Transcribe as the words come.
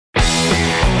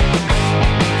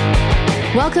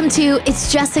Welcome to It's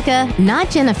Jessica,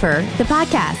 Not Jennifer, the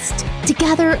podcast.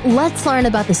 Together, let's learn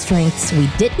about the strengths we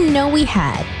didn't know we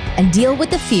had and deal with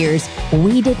the fears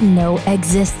we didn't know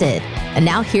existed. And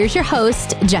now here's your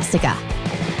host, Jessica.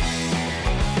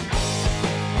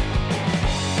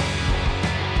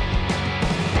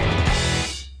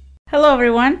 Hello,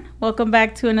 everyone. Welcome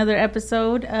back to another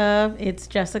episode of It's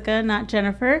Jessica, Not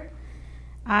Jennifer.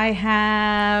 I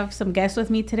have some guests with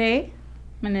me today.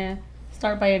 I'm going to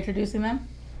start by introducing them.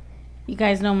 You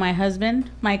guys know my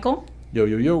husband, Michael. Yo,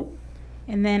 yo, yo.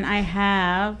 And then I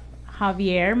have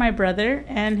Javier, my brother,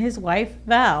 and his wife,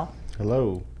 Val.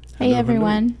 Hello. Hey, Hello,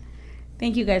 everyone. hello.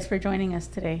 Thank you guys for joining us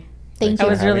today. Thank I you.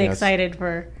 was really us. excited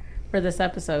for this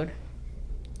episode.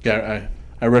 Yeah,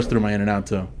 I rushed through my in and out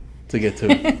to get to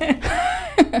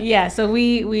it. Yeah, so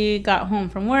we got home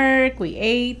from work, we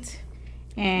ate,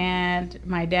 and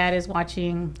my dad is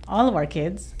watching all of our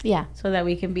kids. Yeah. So that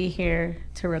we can be here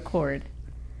to record.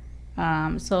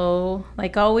 So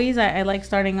like always, I like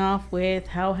starting off with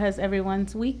how has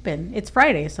everyone's week been? It's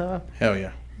Friday, so Hell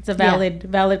yeah. it's a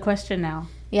valid question now.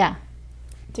 Yeah.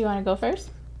 Do you want to go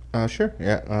first? Sure.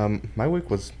 Yeah. My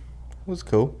week was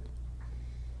cool.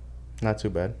 Not too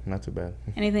bad.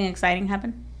 Anything exciting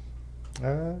happen?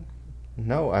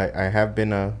 No, I have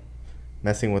been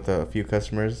messing with a few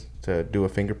customers to do a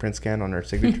fingerprint scan on our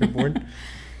signature board.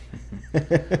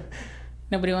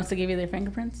 Nobody wants to give you their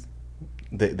fingerprints?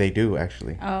 They do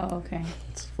actually. Oh, okay.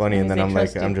 It's funny, That and then means I'm they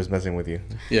like, trust you. I'm just messing with you.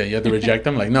 Yeah, you have to reject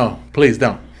them. Like, no, please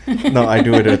don't. No, I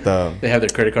do it with They have their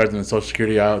credit cards and the social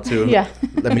security out too. Yeah.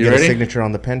 let me You get ready? a signature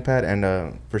on the pen pad,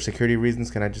 and for security reasons,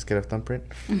 can I just get a thumbprint?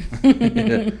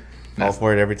 Yeah. All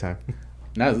for it every time.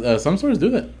 Now, some stores do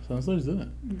that.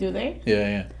 Do they?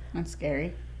 Yeah. That's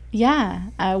scary. Yeah.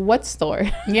 What store?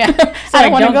 Yeah. I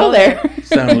don't want to go there.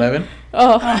 7-Eleven.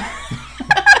 Oh.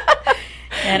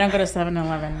 Yeah, I don't go to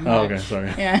 7-Eleven. Oh, okay,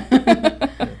 sorry. Yeah.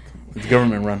 It's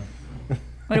government run.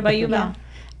 What about you, Val?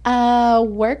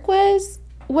 Work was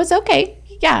okay.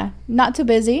 Yeah. Not too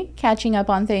busy. Catching up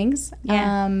on things.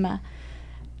 Yeah.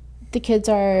 The kids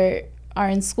are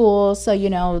in school, so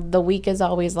the week is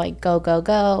always like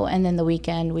go, and then the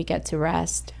weekend we get to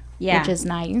rest. Yeah. Which is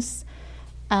nice.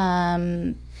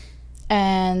 And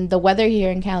the weather here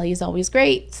in Cali is always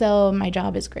great, so my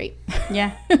job is great.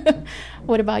 Yeah.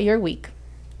 What about your week?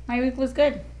 My week was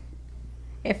good.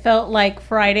 It felt like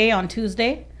Friday on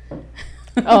Tuesday.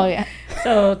 Oh, yeah.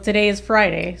 So today is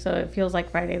Friday, so it feels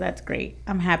like Friday. That's great.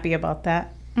 I'm happy about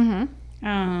that. Mm-hmm.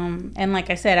 And like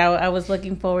I said, I was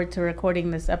looking forward to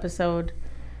recording this episode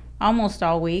almost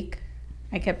all week.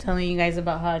 I kept telling you guys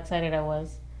about how excited I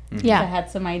was. Mm-hmm. Yeah. I had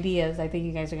some ideas. I think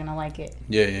you guys are going to like it.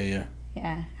 Yeah.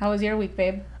 Yeah. How was your week,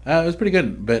 babe? It was pretty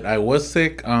good, but I was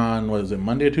sick on, what is it,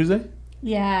 Monday or Tuesday?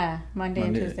 Yeah, Monday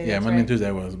and Tuesday. Yeah, that's Monday and right. Tuesday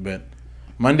I was, but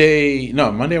Monday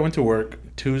I went to work.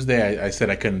 Tuesday I said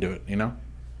I couldn't do it, Yeah.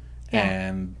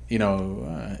 And,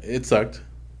 it sucked.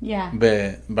 Yeah.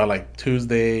 But by like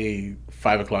Tuesday,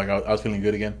 5 o'clock, I was feeling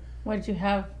good again. What did you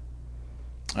have?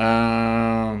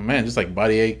 Man, just like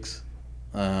body aches,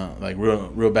 like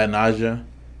real bad nausea.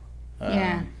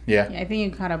 Yeah. Yeah. I think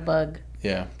you caught a bug.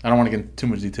 Yeah. I don't want to get into too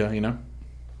much detail,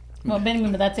 Well,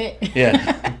 Benjamin, but that's it.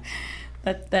 Yeah.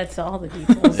 That's all the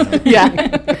details.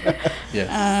 Yeah.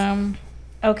 Yes.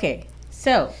 Okay,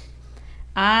 so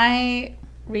I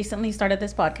recently started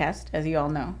this podcast, as you all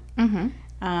know. Mm-hmm.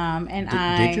 And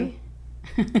Did you?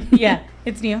 Yeah,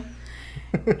 it's new.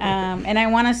 And I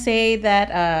want to say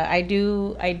that I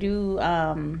do.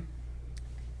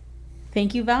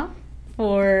 Thank you, Val,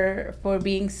 for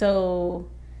being so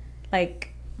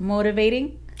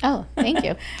motivating. Oh, thank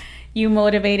you. You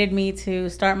motivated me to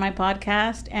start my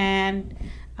podcast, and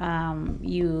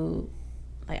you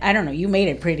made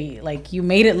it pretty. You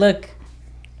made it look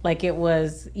like it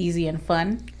was easy and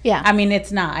fun. Yeah. I mean,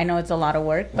 it's not. I know it's a lot of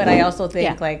work, but I also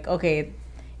think Yeah. okay,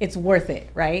 it's worth it,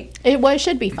 right? It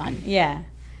should be fun. Yeah.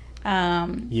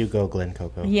 You go, Glen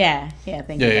Coco. Yeah.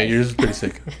 Thank you. Yeah, guys. yours is pretty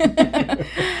sick.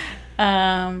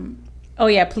 Oh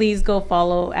yeah, please go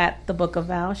follow at the Book of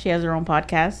Val. She has her own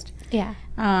podcast. Yeah.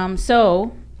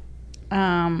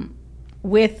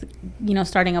 With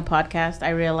starting a podcast, I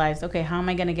realized, okay, how am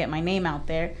I going to get my name out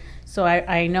there? So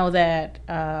I know that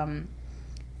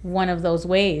one of those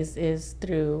ways is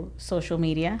through social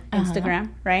media, Instagram,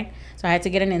 right? So I had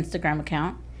to get an Instagram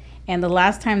account, and the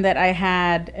last time that I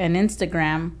had an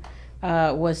Instagram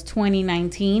was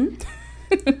 2019.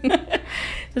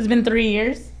 It's been 3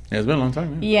 years. Yeah, it's been a long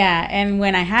time. Yeah, and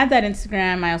when I had that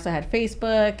Instagram, I also had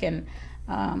Facebook, and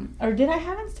or did I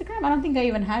have Instagram? I don't think I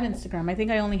even had Instagram. I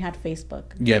think I only had Facebook.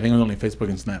 Yeah, I think it was only Facebook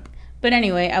and Snap. But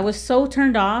anyway, I was so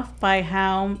turned off by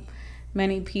how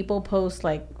many people post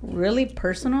like really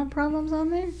personal problems on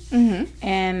there,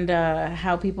 and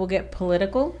how people get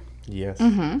political. Yes.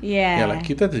 Yeah. Yeah, like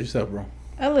keep that to yourself, bro.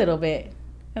 A little bit.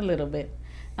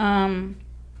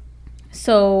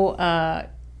 So, I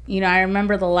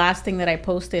remember the last thing that I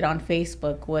posted on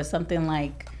Facebook was something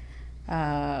like,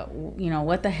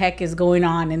 what the heck is going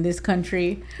on in this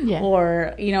country? Yeah.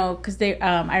 Or, because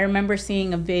I remember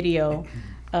seeing a video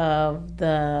of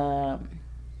the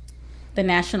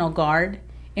National Guard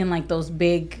in like those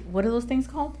big, what are those things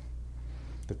called?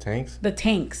 The tanks? The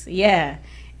tanks, yeah.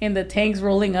 And the tanks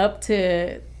rolling up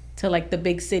to like the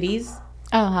big cities.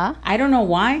 I don't know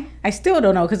why. I still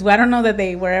don't know, because I don't know that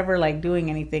they were ever like doing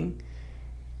anything.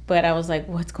 But I was like,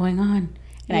 what's going on?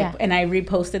 And I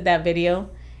reposted that video,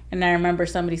 and I remember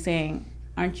somebody saying,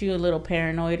 aren't you a little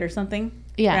paranoid or something?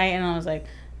 Yeah. Right? And I was like,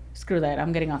 screw that.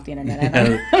 I'm getting off the internet.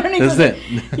 That's it.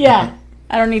 Yeah.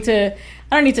 I don't need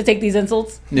to take these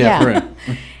insults. Yeah, for real.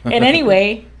 And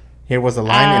anyway, here was a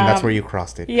line, and that's where you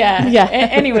crossed it. Yeah.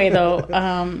 Anyway, though,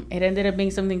 it ended up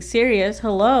being something serious.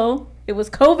 Hello. It was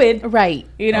COVID. Right.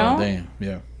 You know? Oh, damn.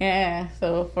 Yeah. Yeah.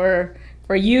 So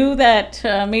for you that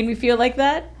made me feel like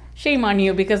that, shame on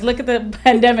you, because look at the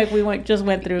pandemic we just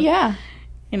went through. Yeah.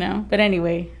 But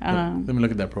anyway. Let me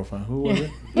look at that profile. Who was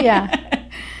it? Yeah.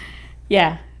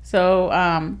 Yeah. So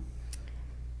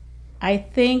I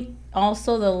think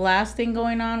also the last thing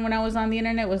going on when I was on the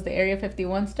internet was the Area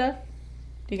 51 stuff.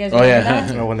 Do you guys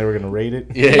remember that? When they were going to raid it?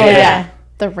 Yeah.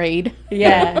 The raid.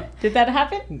 Yeah. Did that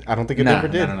happen? I don't think it ever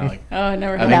did. No. Like, it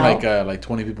never I happened. think like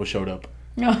 20 people showed up.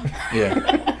 No.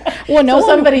 Yeah. Well,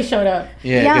 somebody showed up.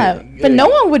 Yeah, but no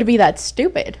one would be that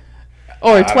stupid.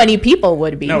 Or 20 people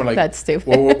would be that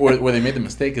stupid. Where they made the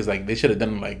mistake is like they should have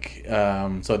done like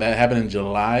so that happened in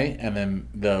July, and then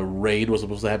the raid was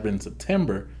supposed to happen in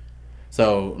September.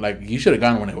 So like you should have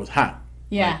gone when it was hot.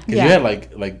 Yeah. Because you had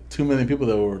like 2 million people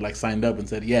that were like signed up and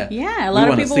said, yeah. Yeah, a lot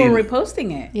of people were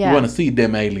reposting it. Yeah. We want to see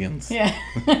them aliens. Yeah.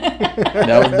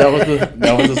 that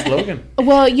was the slogan.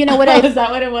 Well, you know what Is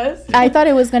that what it was? I thought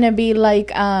it was going to be like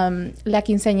La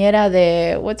Quinceañera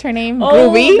de, what's her name?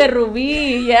 Ruby? The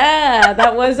Ruby, yeah.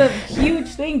 That was a huge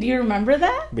thing. Do you remember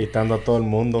that? Invitando a todo el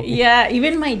mundo. Yeah,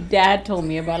 even my dad told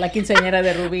me about La Quinceañera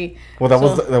de Ruby. Well, that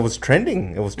was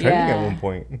trending. It was trending at one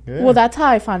point. Yeah. Well, that's how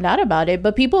I found out about it.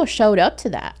 But people showed up to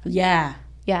that. Yeah.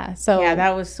 Yeah. So yeah,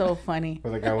 that was so funny.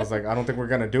 Where the guy was like, I don't think we're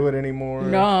gonna do it anymore.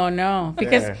 No.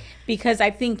 Because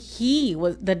I think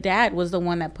the dad was the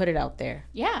one that put it out there.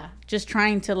 Yeah. Just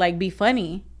trying to like be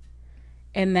funny.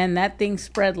 And then that thing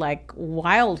spread like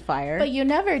wildfire. But you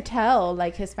never tell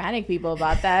like Hispanic people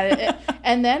about that.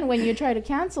 And then when you try to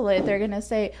cancel it, they're going to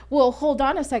say, well, hold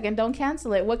on a second. Don't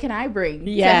cancel it. What can I bring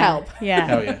to help? Yeah.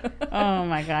 Hell yeah. Oh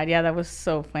my God. Yeah, that was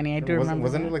so funny. I do remember.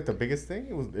 Wasn't it like the biggest thing?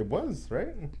 It was,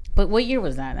 right? But what year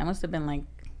was that? That must have been like,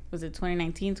 was it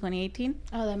 2019, 2018?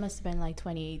 Oh, that must have been like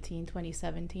 2018,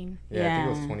 2017. Yeah, I think it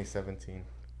was 2017.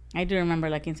 I do remember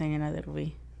La Quinceañera de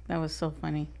Ruby. That was so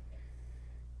funny.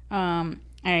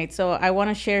 All right, so I want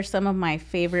to share some of my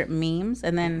favorite memes,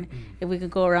 and then if we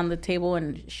could go around the table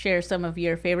and share some of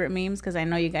your favorite memes, because I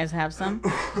know you guys have some.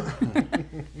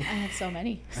 I have so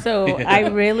many. So I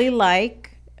really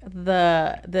like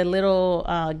the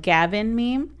little Gavin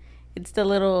meme. It's the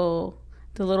little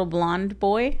blonde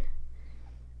boy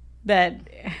that.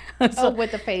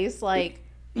 With the face like.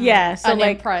 Yeah, so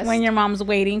unimpressed. Like when your mom's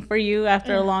waiting for you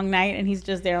after a long night, and he's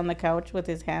just there on the couch with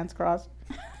his hands crossed.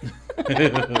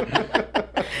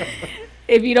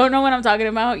 If you don't know what I'm talking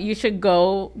about, you should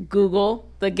go Google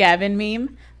the Gavin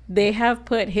meme. They have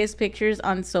put his pictures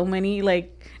on so many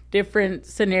like different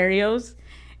scenarios.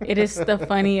 It is the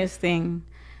funniest thing.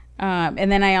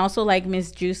 And then I also like Miss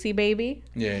Juicy Baby.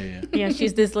 Yeah.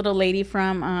 She's this little lady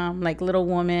from like Little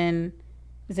Woman.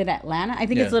 Is it Atlanta? I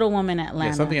think it's Little Woman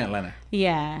Atlanta. Yeah, something Atlanta.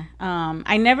 Yeah.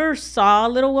 I never saw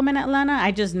Little Woman Atlanta.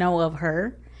 I just know of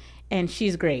her. And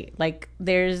she's great. Like,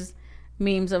 there's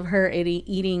memes of her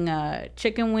eating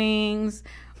chicken wings,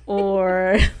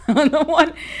 or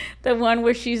the one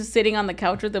where she's sitting on the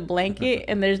couch with a blanket,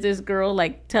 and there's this girl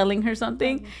like telling her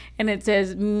something, and it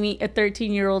says me, a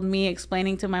 13-year-old me,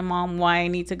 explaining to my mom why I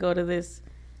need to go to this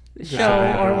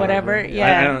show or whatever.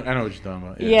 Yeah, I know what you're talking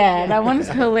about. Yeah, that one's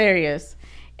hilarious.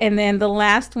 And then the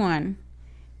last one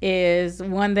is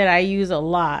one that I use a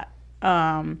lot.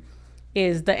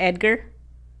 Is the Edgar.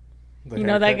 You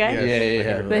know that guy?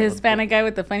 Yeah. The Hispanic guy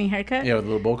with the funny haircut? Yeah, with a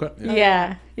little bowl cut?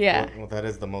 Yeah. Well, that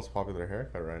is the most popular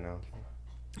haircut right now.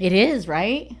 It is,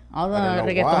 right? All the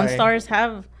reggaeton stars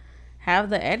have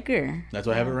the Edgar. That's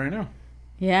why I have it right now.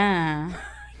 Yeah.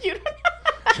 You don't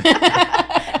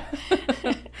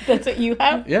That's what you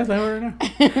have? Yes, I have it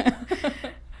right now.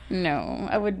 No,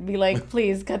 I would be like,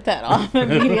 please cut that off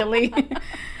immediately.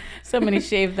 Somebody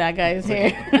shaved that guy's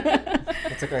hair.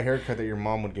 It's like a haircut that your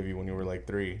mom would give you when you were like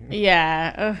 3.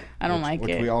 Yeah, I don't like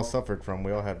which it. we all suffered from.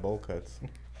 We all had bowl cuts.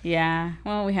 Yeah,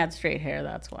 well, we had straight hair,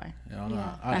 that's why. Yeah,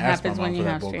 That happens when you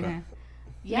have straight hair.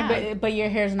 Yeah. But your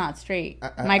hair's not straight.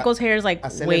 Michael's hair is like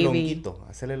wavy.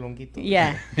 Hacele longuito.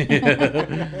 Yeah.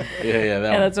 Yeah,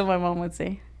 That's what my mom would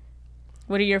say.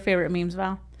 What are your favorite memes,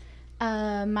 Val?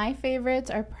 My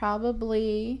favorites are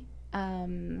probably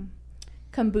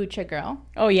Kombucha Girl.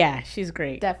 Oh, yeah, she's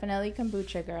great. Definitely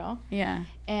Kombucha Girl. Yeah.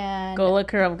 And Go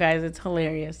look her up, guys. It's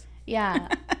hilarious. yeah.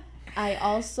 I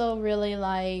also really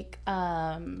like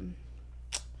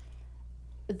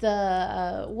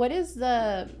what is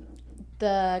the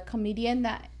comedian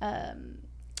that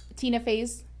Tina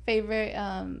Fey's favorite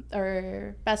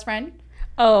or best friend?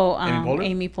 Oh, Amy Poehler?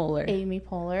 Amy Poehler. Amy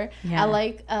Poehler. Yeah. I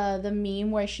like the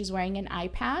meme where she's wearing an eye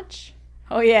patch.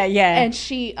 Oh, yeah. And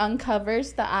she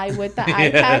uncovers the eye with the eye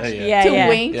patch Yeah, to yeah.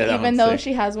 wink, Yeah, that even one's though sick.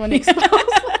 she has one exposed.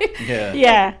 Yeah.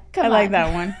 Yeah, Come I like on.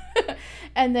 that one.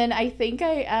 And then I think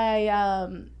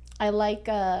I like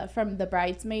from the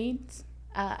Bridesmaids.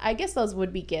 I guess those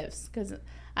would be gifts because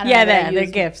I don't know. They're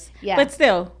gifts. Yeah. But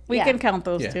still, we Yeah. can count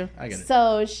those Yeah, too. I get it.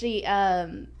 So she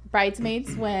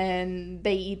Bridesmaids when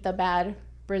they eat the bad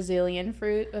Brazilian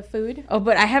food. Oh,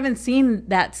 but I haven't seen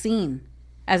that scene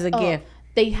as a gift.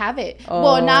 They have it. Oh.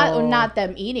 Well, not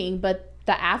them eating, but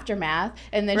the aftermath.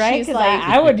 And then Right? she's 'Cause like,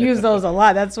 I would use those a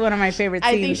lot. That's one of my favorite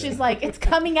scenes. I think she's like, it's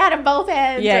coming out of both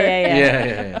ends. Yeah, or- yeah,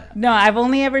 yeah. Yeah. No, I've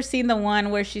only ever seen the one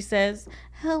where she says,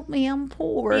 "Help me, I'm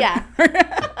poor." Yeah.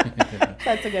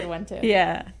 That's a good one too.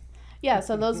 Yeah. Yeah.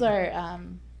 So those are,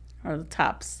 Or the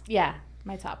tops. yeah,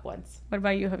 my top ones. What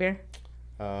about you, Javier?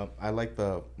 I like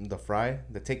the fry,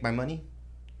 the Take My Money.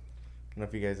 I don't know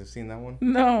if you guys have seen that one.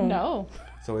 No. No.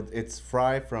 So it's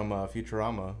Fry from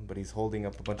Futurama, but he's holding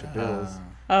up a bunch of bills.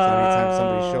 So anytime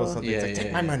somebody shows something, it's like,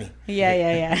 take my money. Yeah,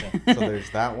 yeah. So there's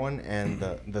that one, and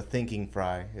the Thinking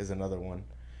Fry is another one,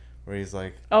 where he's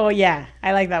like, Oh, yeah.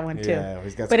 I like that one too. yeah,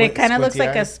 he's got But it kind of looks squinty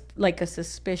like eyes. like a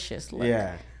suspicious look.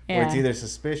 Yeah. Or Yeah. it's either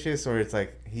suspicious or it's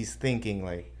like he's thinking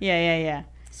like. Yeah.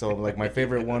 So like my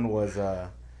favorite one was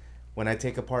when I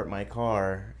take apart my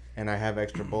car and I have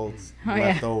extra bolts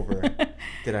left over,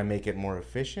 did I make it more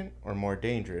efficient or more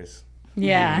dangerous?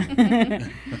 Yeah.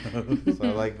 So I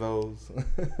like those.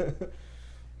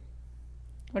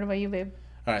 What about you, babe?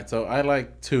 All right, so I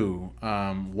like 2.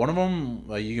 One of them,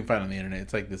 like you can find on the internet.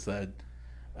 It's like this. It's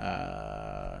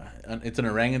an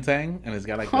orangutan, and it's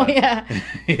got like. Oh, yeah.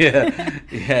 yeah.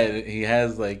 He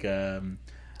has like.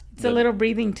 It's a little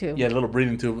breathing tube. Yeah, a little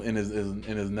breathing tube in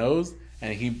his nose,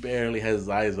 and he barely has his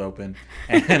eyes open,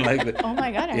 and like. Oh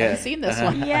my God, I Yeah. haven't seen this Uh-huh.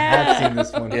 one. I've Yeah. seen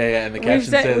this one. Yeah, and the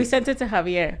caption says. We sent it to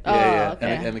Javier Yeah.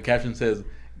 okay. And the caption says,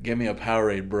 "Give me a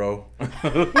Powerade, bro."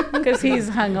 because he's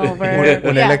hungover.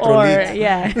 When Yeah. Or, electrolytes.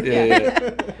 yeah.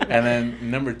 yeah. And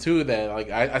then number 2 that like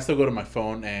I still go to my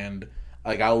phone and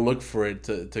like I'll look for it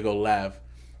to go laugh.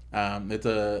 It's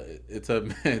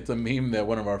a meme that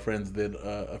one of our friends did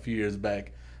a few years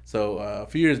back. So a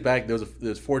few years back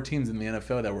there's 4 teams in the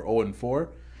NFL that were 0-4,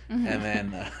 and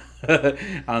then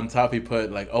on top he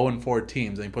put like 0-4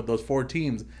 teams, and he put those 4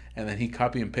 teams, and then he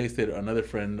copy and pasted another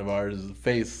friend of ours'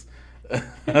 face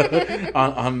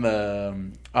on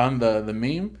the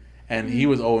meme, and he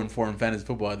was 0-4 in fantasy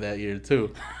football that year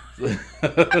too.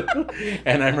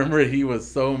 And I remember he was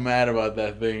so mad about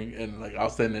that thing, and like I'll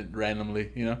send it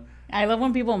randomly, you know. I love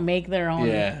when people make their own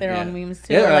own memes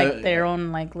too, Yeah, or like their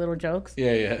own like little jokes.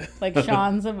 Yeah. Like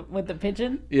Sean's with the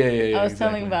pigeon. Yeah. I was exactly.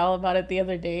 telling Val about it the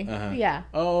other day. Uh-huh. Yeah.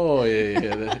 Oh yeah.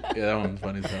 That one's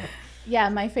funny as hell. Yeah,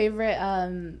 my favorite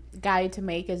guy to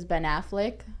make is Ben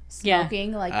Affleck Yeah.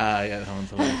 smoking like Yeah, that one's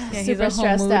hilarious. Yeah, he's super a whole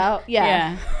stressed mood. out.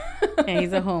 Yeah. Yeah,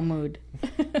 he's a whole mood.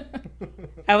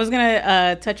 I was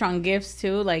gonna touch on gifts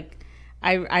too. Like,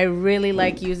 I really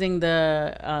like using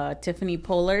the Tiffany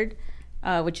Pollard,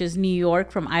 which is New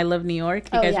York from I Love New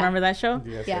York. You Oh, guys yeah. remember that show?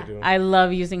 Yes, Yeah. I do. I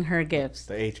love using her gifts.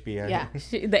 The HBI. Yeah.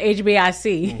 The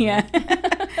HBIC. Yeah,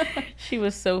 she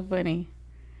was so funny.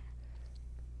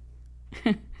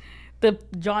 The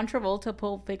John Travolta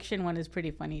Pulp Fiction one is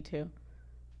pretty funny too,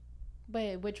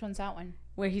 Wait, which one's that one?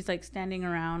 where he's like standing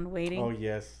around waiting. Oh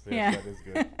yes, Yeah. that is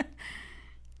good.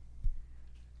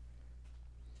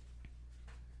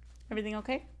 Everything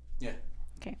okay? Yeah.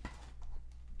 Okay.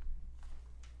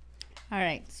 All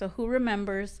right. So who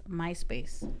remembers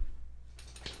MySpace?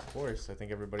 Of course, I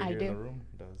think everybody I here in do. the room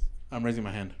does. I'm raising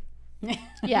my hand.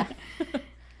 Yeah. All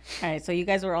right. So you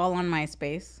guys were all on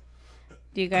MySpace.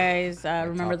 Do you guys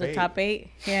remember top the eight. top 8?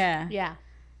 Yeah. Yeah.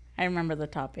 I remember the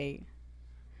top 8.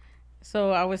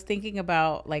 So I was thinking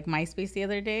about like MySpace the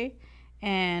other day,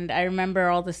 and I remember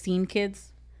all the scene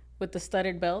kids with the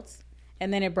studded belts,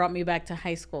 and then it brought me back to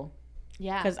high school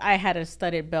Yeah. because I had a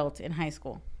studded belt in high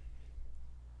school.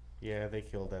 Yeah, they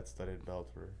killed that studded belt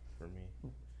for me.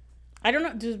 I don't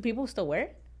know. Do people still wear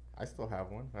it? I still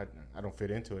have one. I don't fit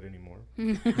into it anymore.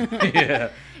 Yeah.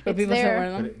 But It's people still there.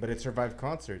 wear them. But it survived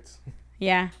concerts.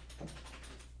 Yeah.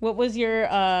 What was your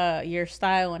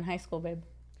style in high school, babe?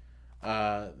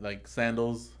 Like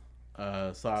sandals,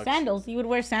 socks. Sandals. You would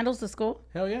wear sandals to school?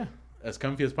 Hell yeah. As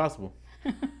comfy as possible.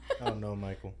 Oh no,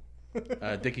 Michael.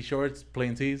 Dickie shorts,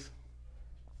 plain tees.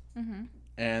 Mm-hmm.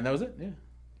 And that was it.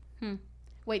 Yeah.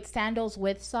 Wait, sandals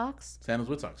with socks? Sandals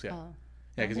with socks. Yeah. Oh.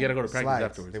 Yeah, because you got to go to practice Slides.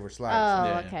 afterwards. They were Oh, slides.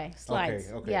 Yeah, yeah. okay.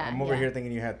 Slides. Okay. Yeah, I'm over yeah. here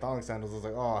thinking you had thong sandals. I was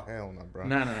like, oh hell no, bro.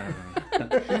 No. No, they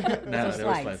were slides.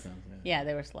 slide sandals. Yeah. Yeah,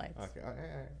 they were slides. Okay. All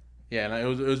right. Yeah,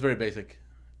 and it was very basic.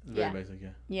 It was Yeah. very basic. Yeah.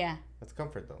 Yeah. That's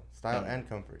comfort though. Style Yeah. and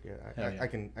comfort. Yeah, Hell yeah. I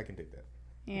can dig that.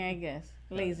 Yeah, I guess.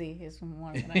 Lazy is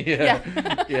more what I, Yeah.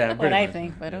 what pretty I much.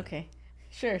 think, but Yeah. okay.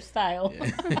 Sure, style.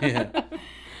 Yeah.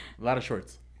 A lot of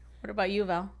shorts. What about you,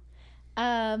 Val?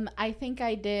 I think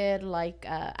I did like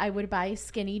I would buy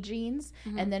skinny jeans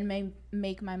and then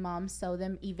make my mom sew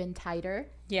them even tighter,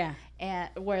 Yeah. and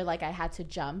where like I had to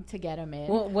jump to get them in.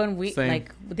 Well, when we Same.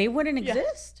 like they wouldn't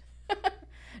exist.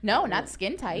 No, not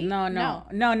skin tight. No.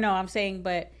 I'm saying,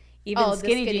 but even Oh, the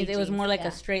skinny skinny jeans, it was jeans, more like yeah.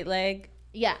 a straight leg.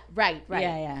 Yeah, right.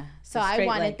 Yeah. So A I straight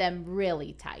wanted leg. them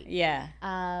really tight. Yeah.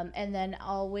 And then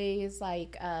always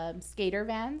like skater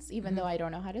Vans, even though I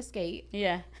don't know how to skate.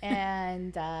 Yeah.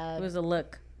 And It was a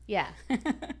look. yeah,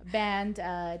 band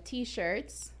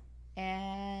T-shirts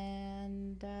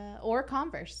and or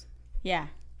Converse. Yeah.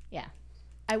 Yeah,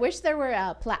 I wish there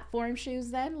were platform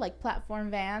shoes then, like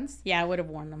platform Vans. Yeah, I would have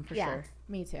worn them for Yeah, sure.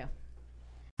 me too.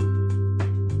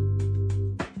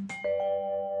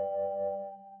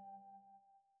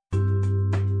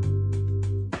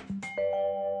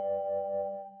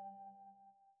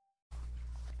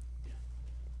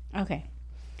 Okay.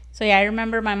 So yeah, I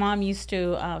remember my mom used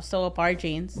to sew up our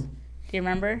jeans. Do you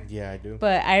remember? Yeah, I do.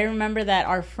 But I remember that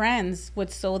our friends would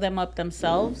sew them up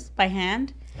themselves by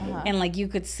hand, and like you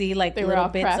could see like They were little all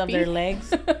bits of crappy. their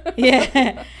legs.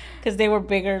 Yeah, because they were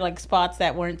bigger, like spots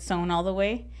that weren't sewn all the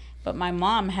way. But my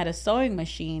mom had a sewing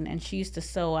machine, and she used to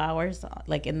sew ours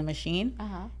like in the machine,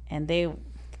 and they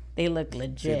looked See,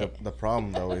 legit. the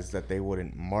problem though is that they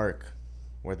wouldn't mark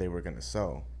where they were gonna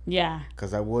sew. Yeah,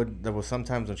 Cause there was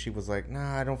sometimes when she was like,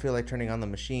 nah, I don't feel like turning on the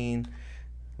machine,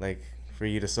 like for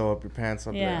you to sew up your pants.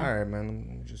 I'll be like, Yeah. all right, man,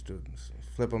 let me just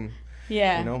flip them,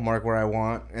 yeah, you know, mark where I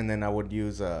want, and then I would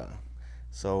use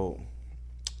so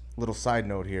little side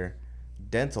note here,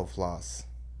 dental floss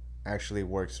actually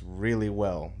works really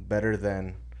well, better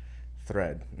than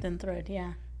thread, then thread.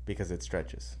 Yeah, because it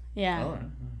stretches. yeah, All right.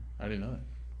 I didn't know that.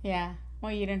 yeah.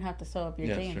 Well, you didn't have to sew up your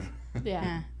Yeah, jeans. sure. Yeah.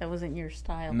 Yeah, that wasn't your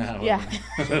style. No. Yeah.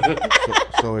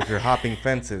 So if you're hopping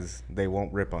fences, they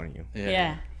won't rip on you.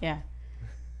 Yeah.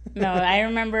 No, I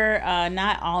remember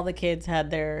not all the kids had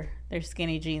their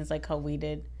skinny jeans like how we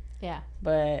did, Yeah.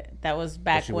 but that was But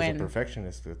back she was a when.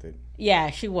 perfectionist with it. Yeah,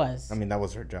 she was. I mean, that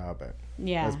was her job.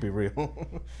 Yeah, Let's be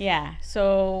real. yeah.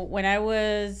 So when I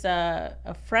was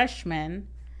a freshman,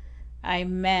 I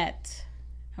met.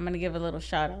 I'm gonna give a little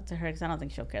shout out to her because I don't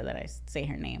think she'll care that I say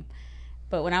her name.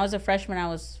 But when I was a freshman,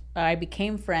 I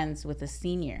became friends with a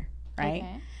senior, right?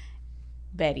 Okay.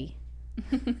 Betty.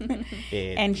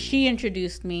 And she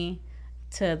introduced me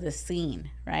to the scene,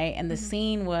 right? And the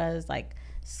scene was like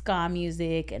ska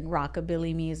music and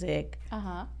rockabilly music.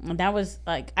 And that was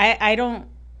like I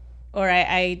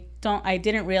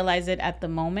didn't realize it at the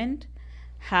moment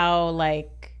how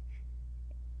like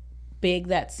big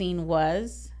that scene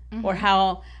was, or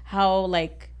how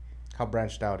like How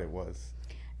branched out it was.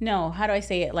 no, how do I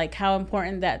say it? Like how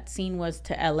important that scene was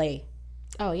to LA,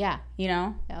 Oh yeah. you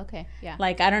know? Yeah, okay. Yeah.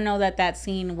 Like I don't know that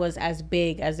scene was as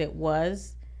big as it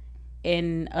was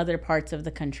in other parts of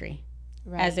the country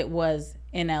as it was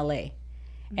in LA,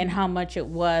 and how much it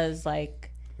was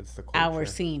like It's the our culture.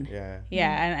 scene.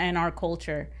 Yeah. And our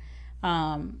culture,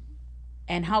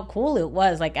 and how cool it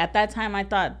was. Like at that time I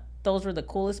thought those were the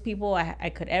coolest people I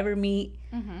could ever meet,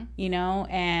 you know,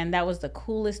 and that was the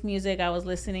coolest music I was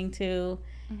listening to.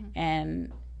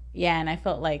 And yeah, and I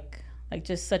felt like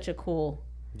just such a cool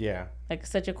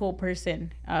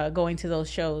person going to those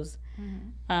shows.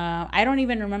 I don't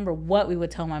even remember what we would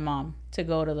tell my mom to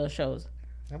go to those shows.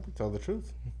 I would tell the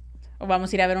truth.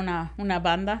 Vamos a ir a ver una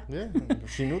banda. Yeah.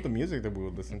 She knew the music that we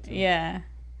would listen to. Yeah.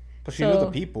 But she knew So-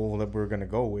 the people that we were going to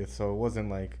go with, so it wasn't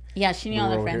like Yeah, she knew we all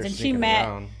were her over friends. here And sneaking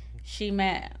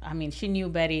around. she knew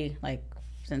Betty like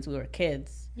since we were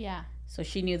kids. Yeah. so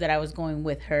she knew that I was going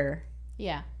with her.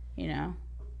 Yeah. You know.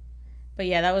 But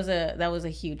yeah, that was a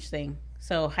huge thing.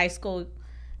 So high school,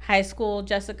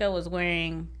 Jessica was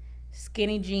wearing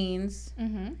skinny jeans,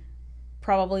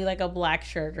 probably like a black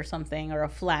shirt or something, or a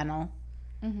flannel,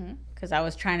 because I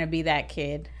was trying to be that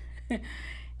kid,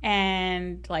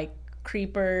 and like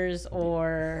creepers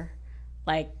or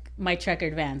like my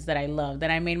checkered Vans that I loved. That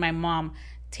I made my mom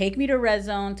take me to Red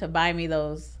Zone to buy me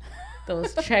those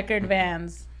checkered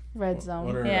Vans. Red Zone.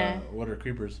 What are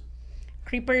creepers?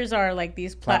 Creepers are like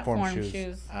these platform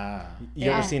shoes.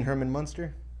 You ever seen Herman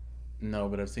Munster? No,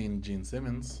 but I've seen Gene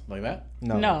Simmons like that.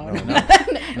 No. No.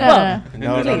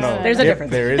 There's a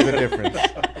difference. There is a difference.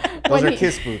 Those are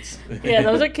kiss boots. Yeah,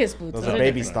 those are kiss boots. Those are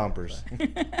baby stompers.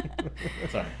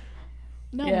 Sorry.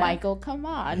 No, Yeah. Michael, come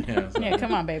on. Yeah,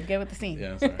 come on, babe, get with the scene.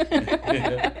 Yeah, sorry.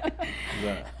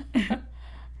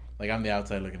 Like I'm the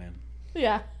outside looking in.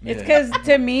 Yeah. It's because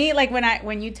to me, like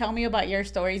when you tell me about your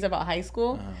stories about high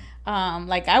school,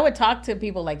 like I would talk to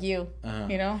people like you,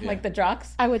 you know, like the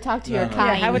jocks. I would talk to your No.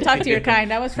 kind. Yeah, I would talk to your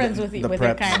kind. I was friends with The your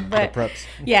preps. kind, but The preps.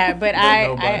 yeah, but I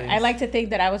nobodies. like to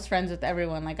think that I was friends with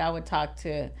everyone. Like I would talk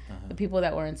to the people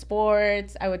that were in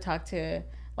sports. I would talk to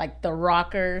like the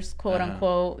rockers, quote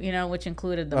unquote, you know, which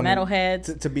included the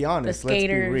metalheads. To be honest, the let's be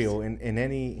skaters. real. In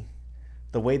any,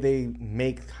 the way they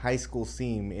make high school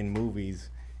seem in movies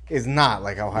is not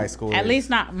like how high school is. At least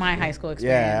not my high school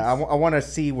experience. Yeah, I want to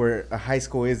see where a high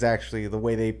school is actually the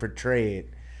way they portray it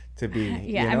to be.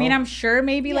 Yeah, you I mean, know? I'm sure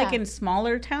maybe like Yeah. in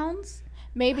smaller towns.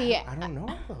 Maybe. I don't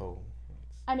know though.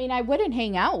 I mean, I wouldn't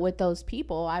hang out with those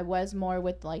people. I was more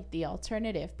with like the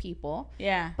alternative people.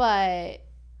 Yeah. But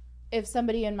if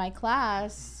somebody in my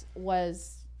class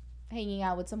was hanging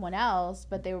out with someone else,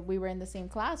 but we were in the same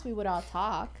class, we would all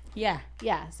talk. Yeah.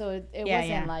 Yeah, so it Yeah, wasn't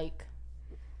yeah. like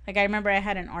Like I remember I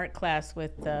had an art class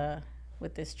with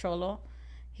this cholo.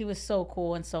 He was so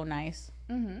cool and so nice.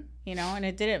 You know, and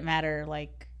it didn't matter.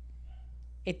 Like,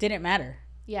 it didn't matter.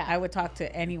 yeah, I would talk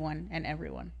to anyone and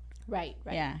everyone. right.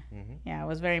 Yeah, yeah. It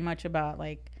was very much about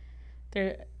like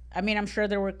there. I mean, I'm sure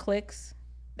there were cliques.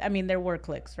 I mean, there were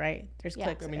cliques, right? There's Yeah.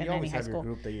 cliques I mean, in you any always high have your school.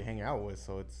 group that you hang out with,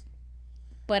 so it's.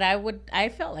 But I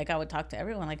felt like I would talk to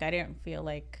everyone. Like I didn't feel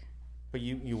like. But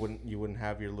you wouldn't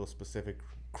have your little specific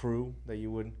crew that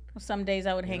you would. Some days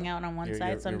I would hang out on one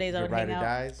side. Some days I would ride hang or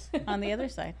out dies. on the other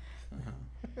side.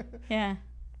 Yeah,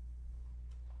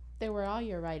 They were all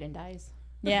your ride and dies.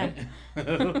 yeah.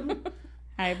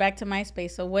 All right, back to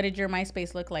MySpace. So, what did your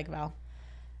MySpace look like, Val?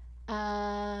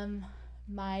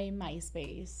 My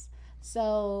MySpace.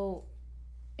 So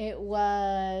it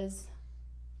was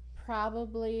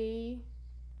probably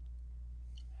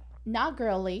not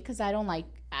girly because I don't like.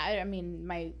 I mean,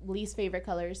 my least favorite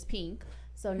color is pink,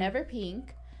 so never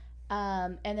pink.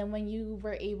 And then when you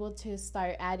were able to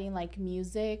start adding like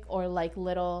music or like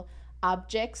little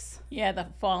objects, Yeah, the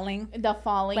falling. like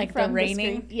the from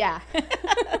raining? screen, yeah.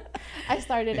 I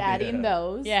started adding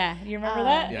those. Yeah, you remember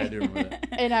that? Yeah, I do remember that.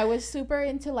 And I was super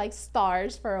into like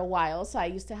stars for a while, so I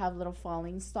used to have little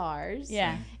falling stars.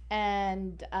 Yeah.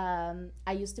 And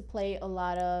I used to play a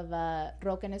lot of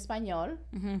rock en español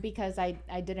because I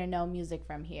didn't know music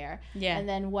from here. Yeah. And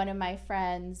then one of my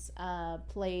friends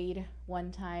played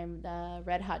one time the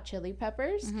Red Hot Chili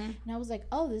Peppers. And I was like,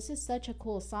 oh, this is such a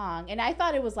cool song. And I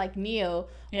thought it was like new.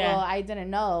 Yeah. Well, I didn't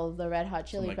know the Red Hot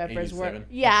Chili like Peppers were. 87?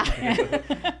 Yeah.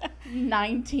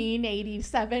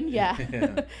 1987. Yeah.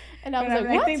 Yeah. And I was But like,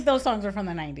 what? I think those songs were from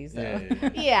the 90s, though.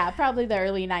 Yeah. Yeah, probably the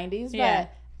early 90s. Yeah.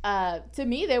 But to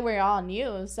me, they were all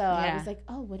new. So I Yeah. was like,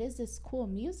 oh, what is this cool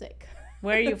music?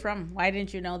 Where are you from? Why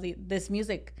didn't you know this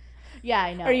music? Yeah,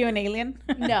 I know. Are you an alien?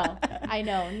 No, I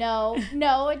know.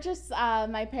 No, it just,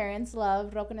 my parents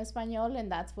love rock en español,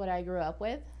 and that's what I grew up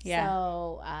with. Yeah.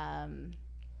 So,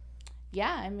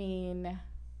 yeah, I mean,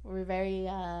 we're very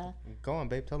Go on,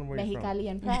 babe. Tell them where you're from. Mexicali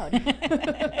and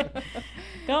proud.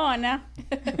 Go on now.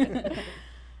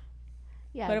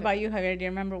 Yeah. What about you, Javier? Do you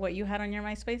remember what you had on your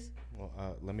MySpace?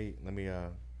 Well, let me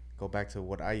go back to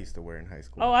what I used to wear in high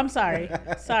school. Oh, I'm sorry.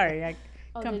 Sorry. I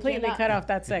Oh, did you completely not- cut off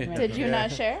that segment. Did you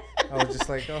not share? I was just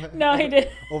like, oh, No, he did.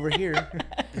 over here.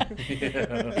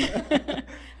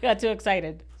 Got too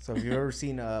excited. So if you've ever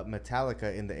seen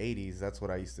Metallica in the 80s, that's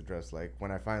what I used to dress like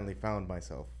when I finally found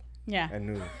myself Yeah. and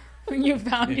knew. When you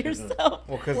found yourself.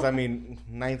 Well, because I mean,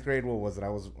 ninth grade, what was it? I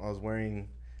was wearing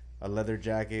a leather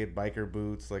jacket, biker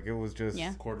boots. Like it was just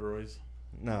Yeah. Corduroys.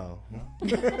 no.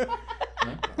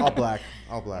 all black.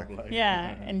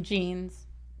 Yeah, and jeans.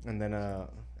 And then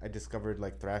I discovered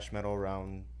like thrash metal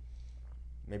around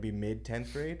maybe mid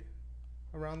 10th grade,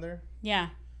 around there. Yeah.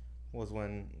 Was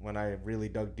when I really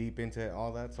dug deep into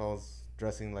all that. So I was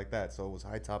dressing like that. So it was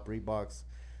high top Reeboks,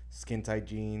 skin tight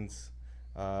jeans,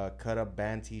 cut up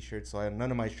band t-shirts. So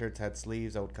none of my shirts had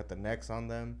sleeves. I would cut the necks on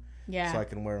them. Yeah. So I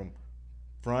can wear them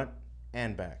front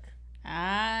and back.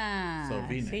 Ah. So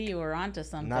V-neck. See, you were onto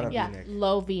something. Not a Yeah, V-neck.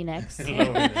 low V-necks. They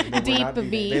were Deep not V-neck.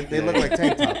 V. They look like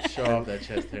tank tops. Show off that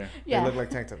chest hair. Yeah. They look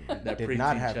like tank tops. That Did preteen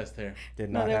not have chest hair.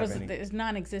 Did No, not there have was any. it's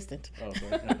non-existent. Oh,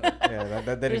 sorry. Yeah, that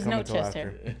didn't There's come no until chest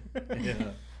after. Yeah.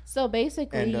 So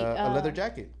basically, And a leather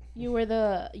jacket. You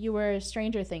were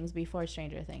Stranger Things before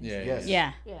Stranger Things. Yeah. Yes.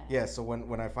 Yeah. Yeah. Yeah, so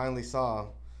when I finally saw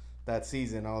that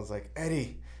season, I was like,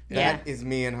 Eddie, Yeah. that is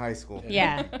me in high school.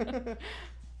 Yeah.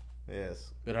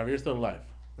 Yes. But Javier's still alive.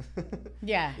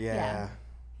 Yeah. Yeah.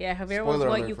 Yeah. Javier was Spoiler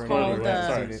what alert you for called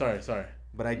anybody who the. Sorry.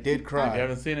 But I did If you cry.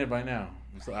 haven't seen it by now,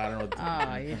 so I don't know. What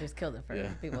to Oh, you just killed it for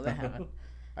Yeah. people that haven't.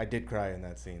 I did cry in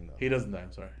that scene, though. He doesn't die.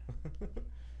 I'm sorry.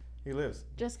 He lives.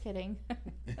 Just kidding.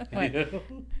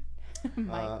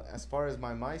 As far as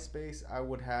my MySpace, I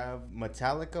would have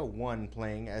Metallica 1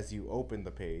 playing as you open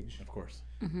the page. Of course.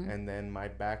 And then my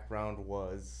background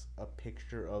was a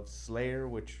picture of Slayer,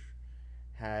 which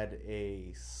had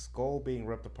a skull being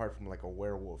ripped apart from like a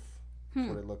werewolf. That's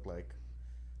what it looked like.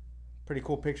 Pretty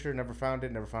cool picture. Never found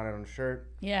it on a shirt.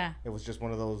 Yeah. It was just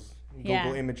one of those Google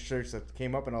Yeah. image shirts that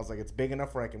came up, and I was like, it's big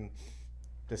enough where I can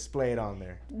display it on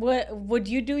there. What would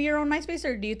you do your own MySpace,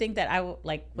 or do you think that I would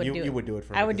do it? You would do it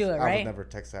for me. I would do 'cause it, I right? was never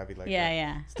tech savvy like Yeah, that.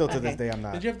 yeah. Still to this Okay. day, I'm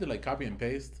not. Did you have to like copy and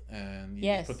paste and you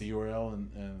Yes. just put the URL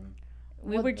and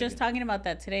We were just talking about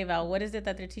that today, Val. What is it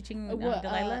that they're teaching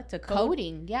Delilah to code?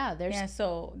 Coding. Yeah, there's Yeah,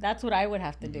 so that's what I would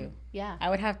have to do. yeah. I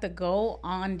would have to go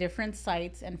on different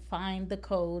sites and find the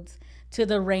codes to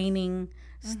the raining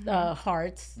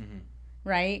hearts,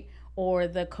 right? Or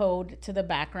the code to the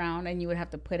background, and you would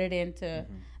have to put it into.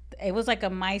 It was like a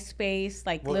MySpace,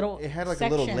 like Well, little. it had like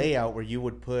section. a little layout where you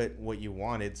would put what you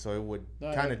wanted, so it would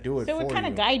kind of do it So it for would kind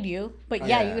you. of guide you, but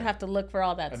yeah, Yeah. you would have to look for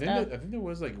all that I stuff. think there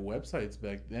was like websites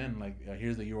back then, like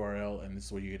here's the URL and this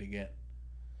is what you're gonna get.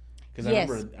 Because Yes,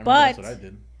 I remember but- that's what I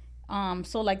did.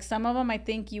 So like some of them, I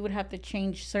think you would have to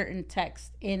change certain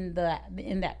text in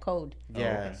that code.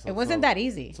 Yeah, okay. so- It wasn't so- that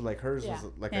easy. So like hers was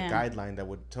like Yeah. a guideline that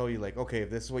would tell you like, okay, if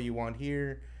this is what you want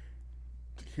here,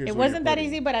 here's It what wasn't you're that putting.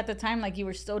 easy, but at the time, like you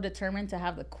were so determined to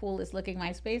have the coolest looking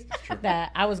MySpace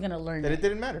that I was gonna learn That it. it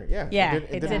didn't matter. Yeah. Yeah,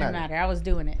 it didn't matter. I was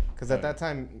doing it. Because at that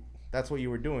time, that's what you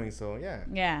were doing. So yeah.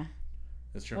 Yeah.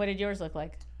 That's true. What did yours look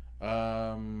like?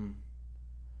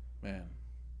 Man,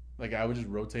 like I would just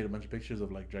rotate a bunch of pictures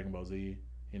of like Dragon Ball Z.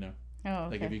 You know, Oh, okay.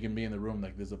 like if you can be in the room,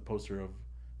 like there's a poster of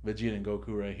Vegeta and Goku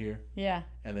right here, Yeah.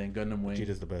 and then Gundam Wing.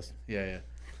 Vegeta's the best. Yeah.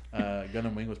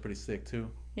 Gundam Wing was pretty sick too.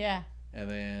 Yeah. And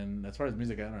then as far as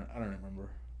music, I don't remember.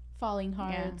 Falling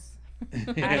Hearts.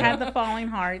 I had the Falling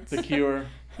Hearts. The Cure.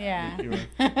 Yeah. The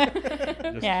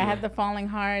Cure. Yeah, I had the Falling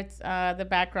Hearts. The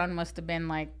background must have been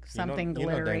like something you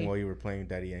know glittery. dang well you were playing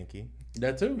Daddy Yankee.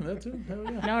 That too. Hell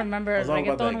yeah. No, remember was all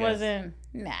about that, reggaeton guys. wasn't.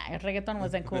 Nah, reggaeton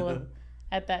wasn't cool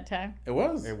at that time. It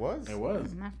was. It was. It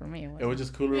was. Not for me. It was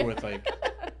just cooler with like.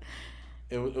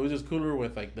 It was just cooler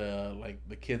with like the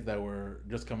kids that were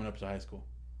just coming up to high school,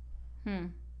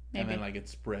 and Maybe. then like it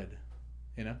spread,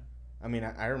 you know. I mean,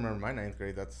 I remember my 9th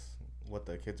grade. That's what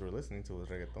the kids were listening to was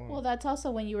reggaeton. Well, that's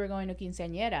also when you were going to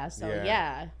quinceañera. So Yeah.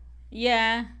 yeah.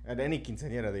 Yeah. At any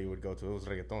quinceañera that you would go to, it was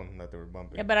reggaeton that they were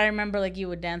bumping. Yeah, but I remember like you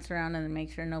would dance around and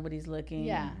make sure nobody's looking.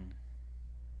 Yeah.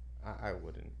 I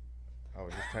wouldn't. I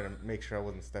would just try to make sure I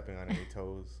wasn't stepping on any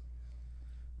toes.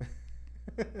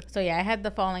 So yeah, I had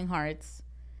the Falling Hearts.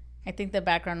 I think the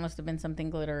background must have been something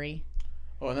glittery.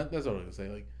 Oh, and that's what I was gonna say.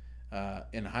 Like,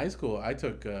 in high school, I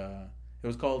took. It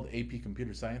was called AP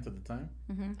Computer Science at the time,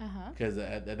 Uh-huh. because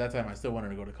at that time I still wanted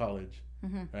to go to college,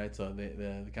 right? So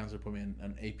the counselor put me in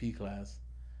an AP class,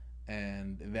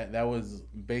 and that was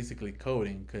basically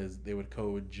coding, because they would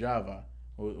code Java.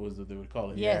 What was what they would call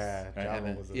it? Yes. Yeah, Right? Java And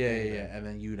then, was a yeah, thing yeah. then. And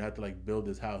then you'd have to like build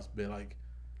this house. But like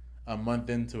a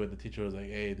month into it, the teacher was like,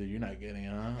 "Hey, dude, you're not getting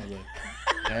it, huh?" I was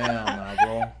like, "Hell nah,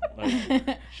 bro.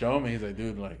 Like, show me." He's like,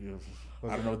 "Dude, like,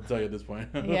 I don't know what to tell you at this point."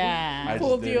 Yeah. I just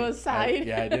Pulled you didn't- aside.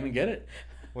 I didn't get it.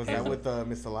 Was that with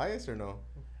Miss Elias or no?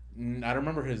 I don't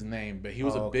remember his name, but he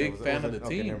was Oh, a okay. big fan of the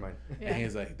okay, team. never mind. And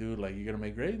he's like, "Dude, like, you gonna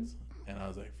make grades?" And I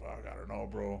was like, "Fuck, I don't know,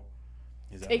 bro."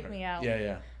 He's like, Take "Alright." me out.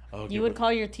 Yeah. Oh, You would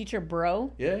call your teacher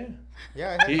bro? Yeah.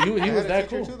 Yeah, I had, He I was had a that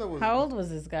teacher cool. too that was, How old was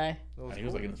this guy? that was He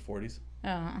was cool. like in his 40s. Oh.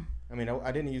 I mean,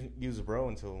 I didn't use bro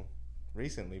until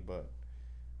recently, but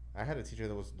I had a teacher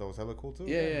that was hella cool too.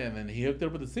 Yeah, and then he hooked it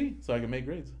up with the C so I could make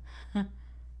grades.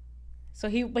 So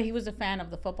he was a fan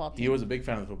of the football team. He was a big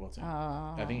fan of the football team.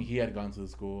 Oh. I think he had gone to the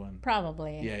school and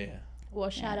Probably. yeah. Well,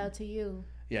 shout out to you.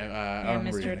 Yeah, I Yeah, don't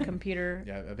remember your Mr. name. Computer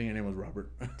Yeah, I think your name was Robert.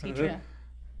 teacher.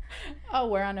 Oh,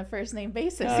 we're on a first name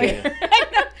basis Oh, here.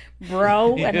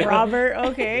 Bro and Robert.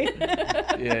 Okay.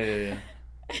 Yeah.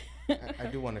 I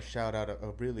do want to shout out a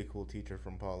really cool teacher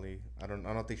from Poly. I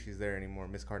don't think she's there anymore.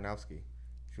 Miss Karnowski.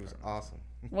 She was awesome.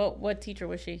 What teacher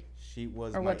was she? She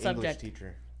was Or my what English subject?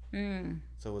 teacher. Mm.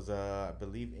 So it was I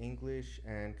believe English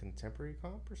and contemporary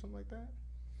comp or something like that.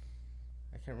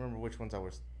 I can't remember which ones I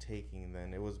was taking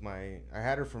then. It was I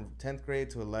had her from 10th grade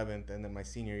to 11th, and then my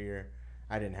senior year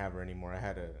I didn't have her anymore. I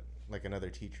had another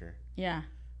teacher. Yeah.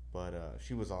 But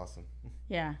she was awesome.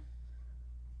 Yeah.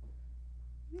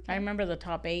 I remember the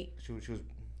top 8. She was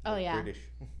Oh, yeah. British.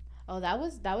 Oh, that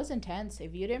was intense.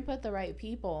 If you didn't put the right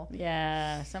people,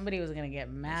 Yeah, somebody was gonna get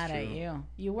mad at true. you.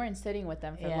 you weren't sitting with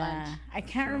them for Yeah, lunch. I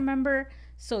can't Sure. remember.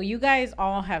 So you guys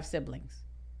all have siblings,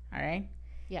 all right?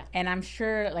 Yeah. And I'm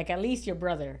sure, like, at least your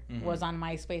brother Mhm. was on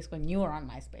MySpace when you were on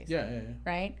MySpace. Yeah.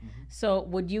 Right. So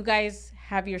would you guys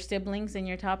have your siblings in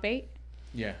your top 8?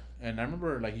 Yeah. And I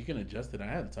remember, like, you can adjust it. I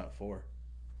had the top 4.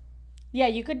 Yeah,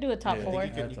 you could do a top Yeah, I 4.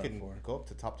 think You That's can up for it. go up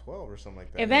to top 12 or something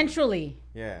like that. Eventually,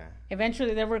 Yeah.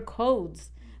 there were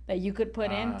codes that you could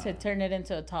put in to turn it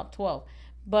into a top 12.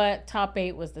 But top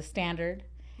 8 was the standard.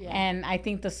 Yeah. And I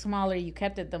think the smaller you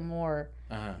kept it, the more.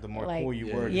 The more Like- cool you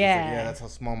Yeah. were. just Yeah. like, yeah, that's how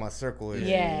small my circle is.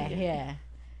 Yeah.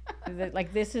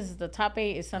 Like, this is the top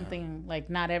 8 is something like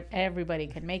not everybody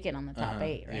can make it on the top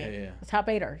 8, right? Yeah. The top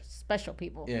 8 are special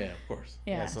people. Yeah, of course.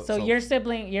 Yeah. Yeah, So, so your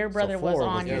sibling, your brother was 4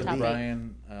 on was Yeah, your it top was 8.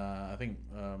 Brian. I think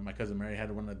my cousin Mary had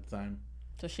one at the time.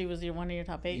 So she was one of your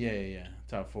top 8? Yeah.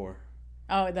 Top 4.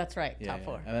 Oh, that's right. Yeah, top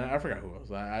 4. And then I forgot who else.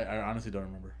 I honestly don't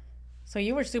remember. So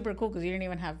you were super cool because you didn't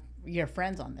even have your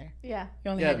friends on there. Yeah.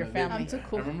 You only Yeah, had your family. I'm too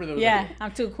cool. I remember there was Yeah,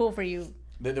 I'm too cool for you.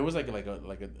 there was like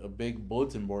a big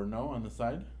bulletin board, no, on the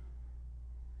side.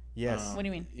 Yes. What do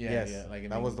you mean? Yeah, yes. like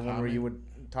that was the one where comment. you would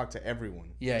talk to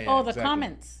everyone. Yeah. Oh, the exactly.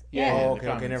 comments. Yeah. Yeah. Oh, the okay,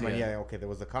 comments, never mind. yeah. Yeah, okay. There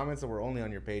was the comments that were only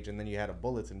on your page, and then you had a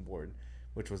bulletin board,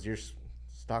 which was your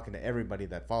talking to everybody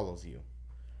that follows you.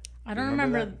 I don't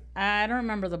remember remember. I don't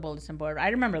remember the bulletin board. I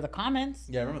remember the comments.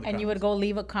 Yeah, I remember the And you would comments. go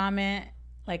leave a comment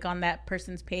like on that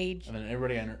person's page. And then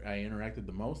everybody I interacted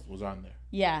the most was on there.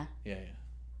 Yeah. Yeah.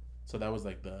 So that was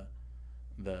like the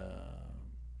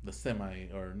semi,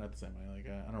 or not the semi, like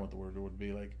I don't know what the word would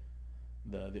be, like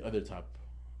the other top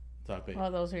 8.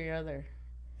 Oh, those are your other.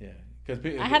 Yeah, because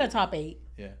I had a top 8.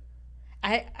 Yeah.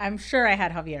 I'm sure I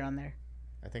had Javier on there.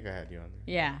 I think I had you on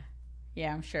there.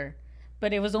 Yeah, I'm sure.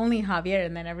 But it was only Javier,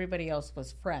 and then everybody else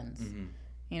was friends. Mm-hmm.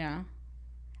 You know,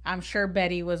 I'm sure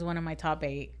Betty was one of my top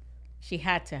 8. She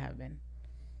had to have been.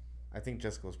 I think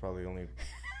Jessica was probably the only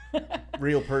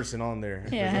real person on there.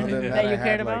 'Cause Yeah, other than that you I cared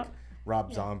had, about? like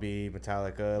Rob Zombie,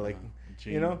 Metallica, like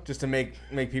Gene. you know, just to make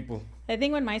people. I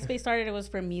think when MySpace started, it was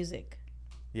for music,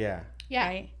 Yeah. Yeah.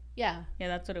 right? Yeah. Yeah,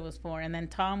 that's what it was for. And then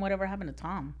Tom, whatever happened to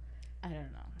Tom? I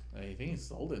don't know. I think he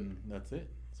sold it, and that's it.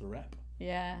 It's a wrap.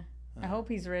 Yeah. I hope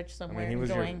he's rich I somewhere, mean, he was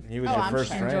enjoying your Oh, your I'm first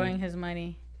sure. friend. enjoying his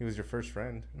money. He was your first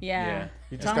friend. Yeah. Yeah.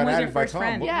 You just Tom got was your added by first Tom.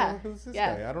 friend. Yeah. Who's this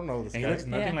Yeah. guy? I don't know this And he guy. looks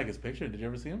nothing Yeah. like his picture. Did you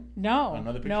ever see him? No,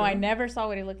 Another picture no, of I him? never saw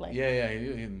what he looked like.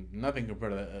 Yeah. Nothing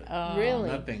compared to that. Really?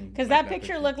 Nothing. Because like that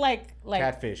picture looked like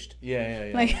Catfished.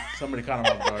 Yeah. like- Somebody caught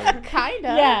him off guard. Kind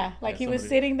of. yeah, like Yeah, he was somebody-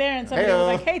 sitting there and somebody Heyo.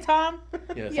 was like, "Hey, Tom." Yeah,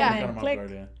 somebody Yeah. caught him off Click.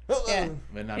 guard. Yeah. Yeah.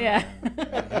 But no,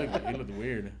 Yeah. he looked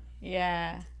weird.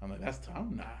 Yeah, I'm like, that's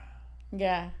Tom. Nah.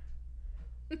 yeah,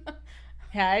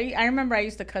 yeah. I remember I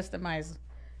used to customize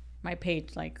my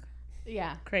page like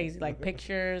Yeah. crazy, like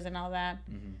pictures and all that.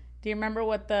 Mhm. Do you remember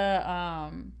what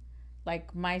the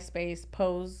like MySpace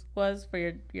pose was for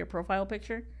your profile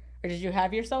picture, or did you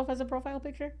have yourself as a profile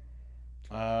picture?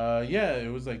 Yeah,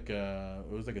 it was like a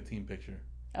team picture.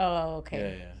 Oh,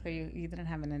 okay. Yeah. So you didn't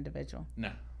have an individual.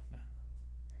 No.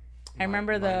 I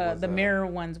remember mine was, the mirror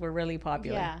ones were really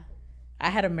popular. Yeah. I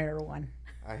had a mirror one.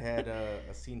 I had a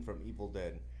scene from Evil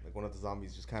Dead, like one of the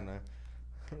zombies just kind of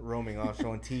roaming off,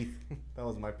 showing teeth. That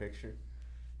was my picture.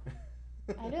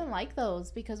 I didn't like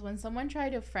those because when someone tried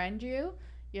to friend you,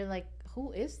 you're like,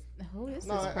 who is this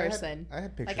person? I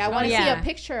had pictures. Like I of want to me. see Yeah. a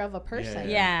picture of a person.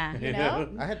 Yeah. You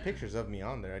know? I had pictures of me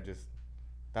on there.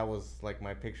 That was like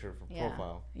my picture for Yeah.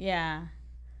 profile. Yeah.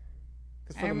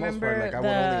 Because I for the most part, remember like I would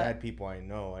only the- add people I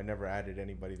know. I never added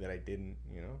anybody that I didn't.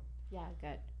 You know. Yeah,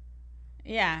 good.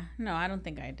 Yeah. No, I don't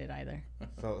think I did either.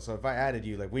 So if I added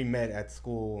you, like we met at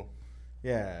school,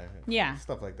 yeah, Yeah.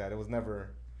 stuff like that. It was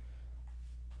never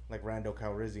like Rando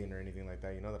Calrissian or anything like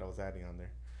that. You know that I was adding on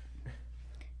there.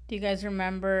 Do you guys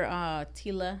remember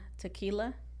Tila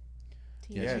Tequila?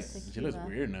 Yeah, Yes. she looks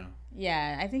weird now.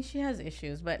 Yeah, I think she has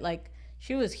issues, but like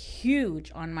She was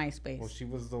huge on MySpace. Well, she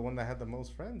was the one that had the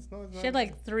most friends. No, it's not. She had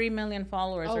like 3 million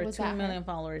followers or was 2 that million her?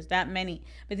 followers. That many.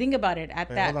 But think about it. At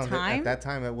Wait, that hold on. time. At that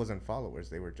time, it wasn't followers.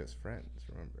 They were just friends.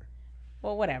 Remember?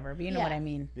 Well, whatever. But you know Yeah. what I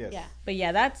mean. Yes. Yeah. But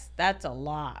yeah, that's a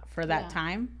lot for that Yeah.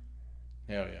 time.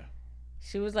 Hell yeah.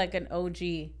 She was like an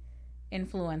OG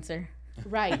influencer.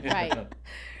 Right, right.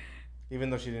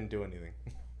 Even though she didn't do anything.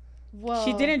 Well,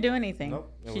 She didn't do anything.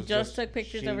 Nope. It She was just took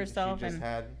pictures of herself She just and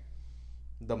had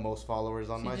the most followers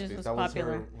on She just MySpace. was That was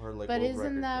popular. her like. But world isn't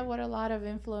record that thing. what a lot of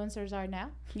influencers are now?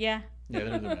 yeah, Yeah,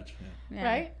 they're the match. Yeah. yeah.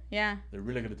 Right? Yeah. They're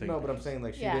really gonna take. No, but I'm pictures. saying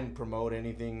like she Yeah. didn't promote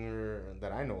anything or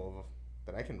that I know of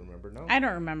that I can remember. No. I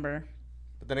don't remember.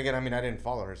 But then again, I mean, I didn't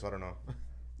follow her, so I don't know.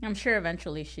 I'm sure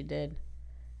eventually she did.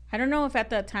 I don't know if at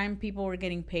that time people were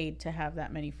getting paid to have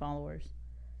that many followers.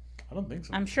 I don't think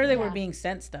so. I'm sure they were Yeah. being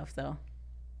sent stuff though.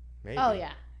 Maybe. Oh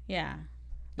yeah. Yeah.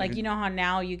 Like you know how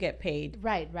now you get paid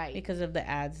Right, right. because of the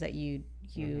ads that you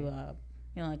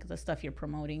like the stuff you're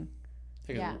promoting.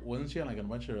 Yeah. Wasn't she on like a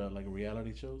bunch of like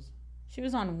reality shows? She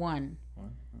was on one.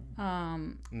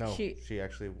 No, she she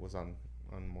actually was on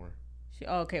more.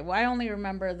 okay. Well, I only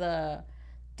remember the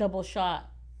double shot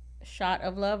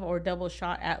of love or double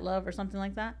shot at love or something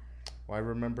like that. Well, I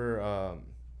remember.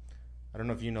 I don't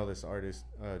know if you know this artist,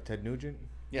 Ted Nugent,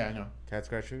 Yeah, I know. Cat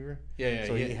Scratch Fever. Yeah.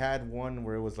 So he had one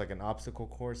where it was like an obstacle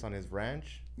course on his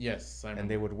ranch, Yes, I remember. and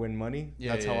they would win money.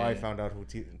 Yeah, That's yeah, how I yeah. found out who.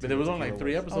 But there was only like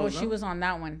 3 Oh, episodes. she no? was on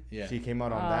that one. Yeah. She came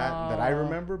out on that I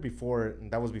remember before.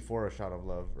 That was before A Shot of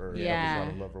Love or Yeah. Double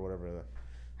Shot of Love or whatever.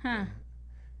 Huh.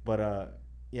 But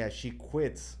yeah, she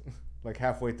quits like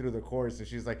halfway through the course, and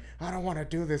she's like, "I don't want to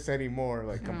do this anymore,"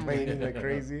 like complaining like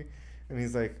crazy. And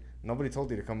he's like, "Nobody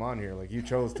told you to come on here. Like you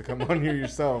chose to come on here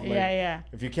yourself. Like, Yeah.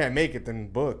 If you can't make it, then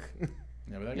book."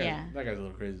 Yeah, but Yeah. that guy's a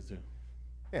little crazy too.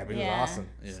 Yeah, but it Yeah. was awesome.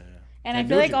 Yeah. And I And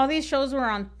feel like Nugent. all these shows were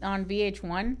on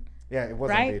VH1, Yeah, it was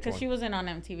right? on Because VH1. she wasn't on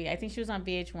MTV. I think she was on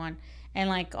VH1, and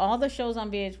like all the shows on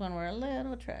VH1 were a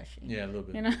little trashy. Yeah, a little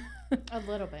bit. You know, A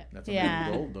little bit. That's Yeah.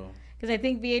 yeah. Old though. because I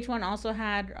think VH1 also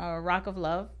had Rock of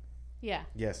Love, Yeah.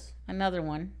 Yes, another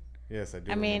one. yes, I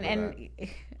do. I mean, remember and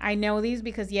I know these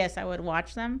because yes, I would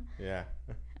watch them. that.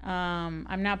 Yeah,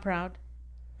 I'm not proud.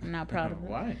 I'm not proud of them.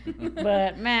 Why?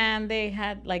 But man,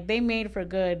 they made for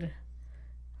good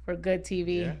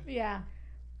TV. Yeah. Yeah.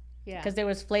 Yeah. Because there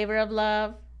was Flavor of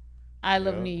Love, I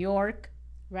Love Yeah. New York,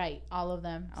 Right. All of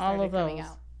them. All started of coming those.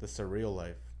 out. The Surreal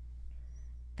Life.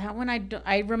 that one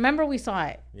I remember we saw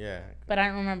it, Yeah, but I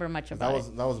don't remember much about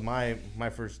that was my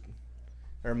first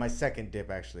or my second dip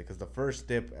actually, because the first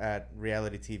dip at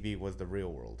reality TV was The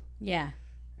Real World it. Yeah.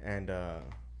 and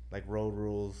like Road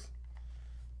Rules.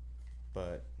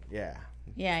 But yeah,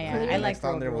 Yeah. And I then like next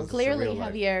on Road there was Rules. The Clearly, Surreal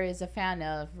Life. Javier is a fan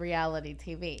of reality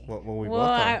TV. Well, we Well, both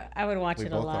are. I would watch We it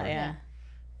a both lot. are. Yeah.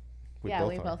 We Yeah, both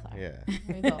we are. both are. Yeah,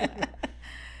 We both are.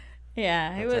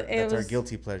 Yeah. that's our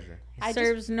guilty pleasure. I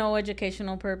serves no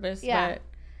educational purpose. Yeah. But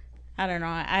I don't know.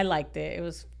 I liked it. It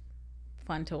was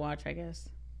fun to watch, I guess.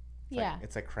 Yeah.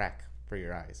 It's like crack for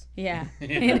your eyes. Yeah.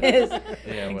 It is.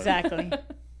 Yeah, well, Exactly.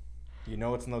 You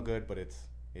know it's no good, but it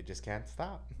just can't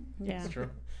stop. Yeah. It's true.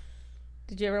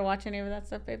 Did you ever watch any of that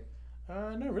stuff, babe?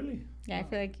 Not really. Yeah, I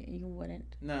feel like you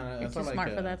wouldn't. No, You're that's too not like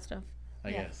smart for that stuff. I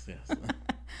Yeah. guess, yes.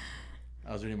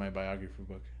 I was reading my biography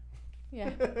book. Yeah.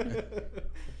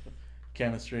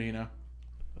 Chemistry, you know.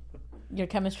 Your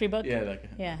chemistry book? Yeah, like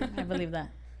Yeah, I believe that.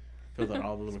 filled out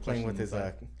all the little Playing with his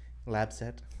questions lab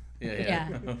set, yeah.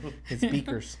 his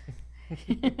speakers.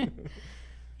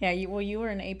 Yeah, you were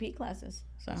in AP classes,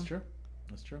 so That's true.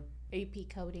 That's true. AP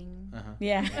coding. Uh-huh.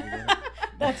 yeah,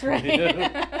 that's right.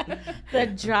 Yeah. The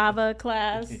Java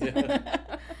class. Yeah.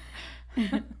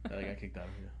 I got kicked out of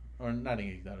it, or not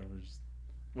kicked out of it. Just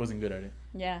wasn't good at it.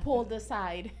 Yeah. Pulled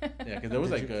aside. Yeah, because there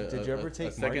was Did like you ever take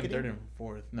a second, marketing? third, and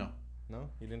fourth. No, No,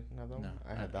 you didn't have that one. No,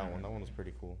 I had I that one. haven't. That one was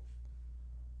pretty cool.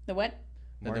 The what?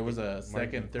 no, there was a Marketing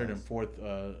second, third, and class. fourth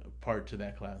part to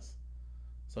that class.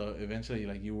 So eventually,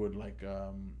 like you would like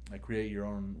create your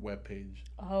own web page,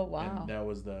 Oh wow. and that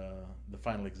was the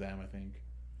final exam, I think.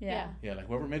 Yeah. Yeah, like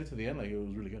whoever made it to the end, like it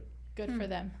was really good. Good for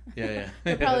them. Yeah, yeah.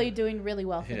 They're probably doing really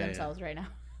well for Yeah, yeah. themselves right now.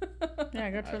 Yeah,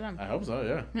 good for them. I hope so.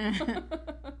 Yeah.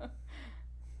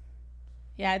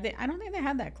 Yeah, I don't think they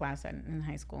had that class in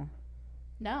high school.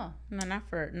 No. No,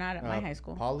 not at my high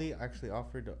school. Poly actually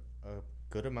offered a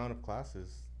good amount of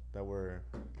classes that were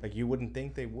like you wouldn't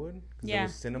think they would. 'Cause Yeah. There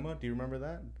was cinema. Do you remember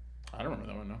that? I don't remember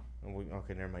that one. No.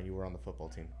 Okay, never mind. You were on the football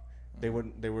team. They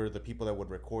were the people that would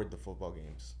record the football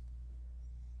games.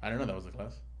 I didn't know that was a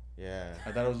class. Yeah.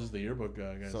 I thought it was just the yearbook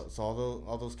guys. So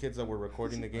all those kids that were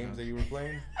recording the games that you were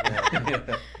playing,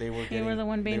 yeah, they were getting, were the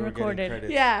one being they were getting recorded.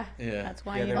 credits. Yeah. Yeah. That's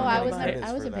why Yeah, you they don't were I know getting was about it. credits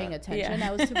I wasn't for paying that. attention. Yeah.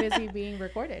 I was too busy being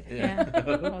recorded. Yeah.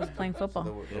 I was playing So football.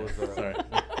 there was Sorry.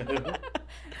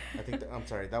 I think I'm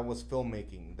sorry. That was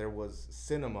filmmaking. There was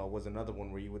cinema was another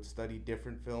one where you would study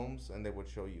different films and they would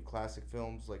show you classic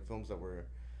films, like films that were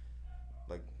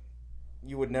like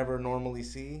you would never normally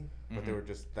see, but they were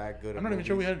just that good. I'm not even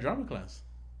sure we had a drama class.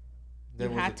 There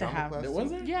You was had a to drama have- class There too?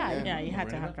 was there? Yeah. Yeah, you had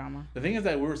to Right have now. drama. The thing is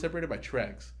that we were separated by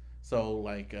tracks. So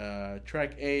like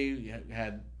track A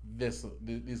had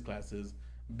these classes,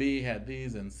 B had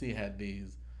these, and C had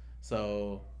these.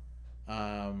 So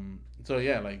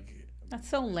yeah, like That's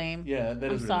so lame. yeah, that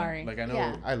I'm is really sorry. like I know.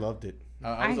 Yeah. I loved it. I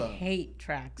I was on, hate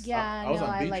tracks. Yeah, I was no,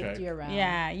 on I B liked track. year round.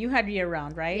 Yeah, you had year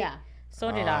round, right? Yeah.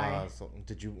 So did I. So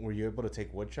were you able to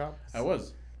take wood shop? I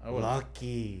was.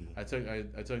 Lucky. I took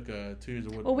 2 years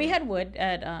of wood. Well, we had wood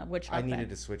at wood shop. I needed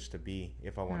to switch to B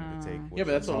if I wanted to take wood Yeah,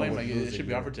 but that's shop. so I lame. would Like lose it a should be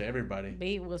year. offered to everybody.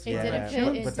 B was It for didn't Yeah,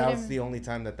 fit- it but that was didn't- the only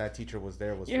time that teacher was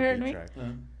there was You for heard B me? track.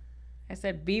 I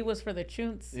said B was for the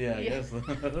chunts. Yeah, I guess.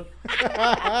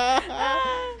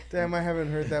 Damn, I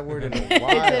haven't heard that word in a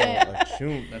while. A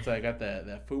chunk. That's why I got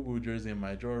that FUBU jersey in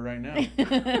my drawer right now.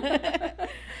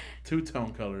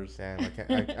 2-tone colors. Damn,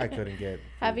 I couldn't get.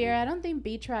 Javier, I don't think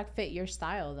B track fit your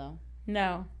style though.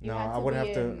 No. No, had I to would be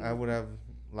have to. in- I would have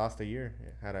lost a year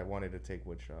had I wanted to take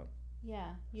wood shop. Yeah,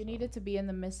 you needed to be in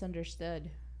the misunderstood.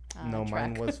 No,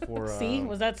 mine track. was for. C?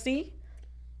 Was that C?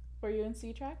 Were you in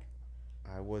C track?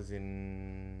 I was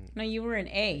in. No, you were in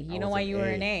A. You I know was why in you were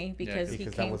A. in A? Because he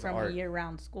because that came was from art. a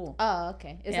year-round school. Oh,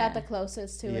 okay. Is Yeah. that the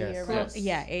closest to Yes. a year Clo- round?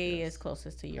 Yeah, A Yes. is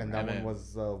closest to And year-round. that And one then-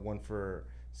 was one for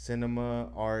cinema,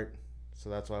 art. So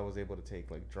that's why I was able to take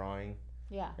like drawing.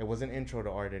 Yeah. It wasn't intro to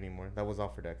art anymore. That was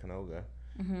offered at Canoga.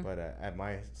 Mm-hmm. But at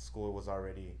my school, it was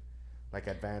already like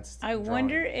advanced. I drawing.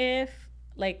 wonder if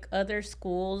like other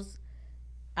schools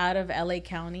out of LA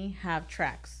County have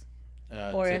tracks,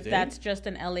 or if Today? that's just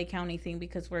an LA County thing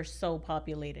because we're so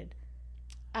populated.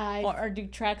 Or do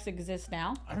tracks exist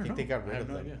now? I don't think they know. got I rid have of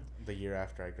no them idea. the year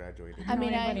after I graduated. I I don't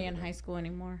mean, know I- anybody in high school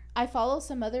anymore, I follow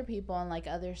some other people in like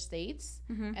other states,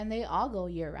 Mhm. and they all go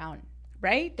year round.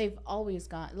 right? They've always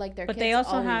gone like their. But kids they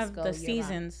also always have go the year-round.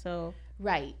 seasons, so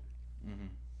Right. Mhm.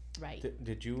 Right.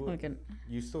 Did you? we can.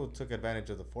 You still took advantage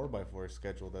of the 4x4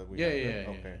 schedule that we Yeah, had, yeah, right? yeah.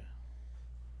 Okay.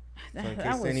 That, So in that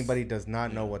case was- anybody does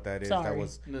not know what that is, that Sorry.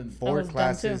 was No, 4 was dumb,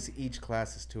 classes. Each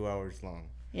class is 2 hours long.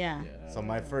 yeah. yeah. So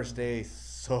my first day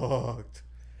sucked.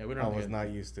 Yeah, we I don't was get, not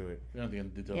used to it. We don't get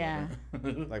into detail. Yeah.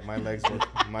 Like Like my legs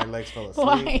fell asleep.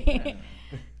 Why?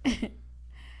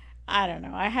 I don't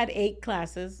know. I had 8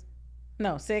 classes.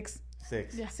 No, 6.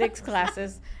 6. 6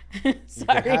 classes. You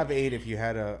Sorry. could have 8 if you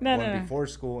had a No, one no, no. before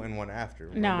school and one after.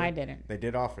 No, remember? I didn't. They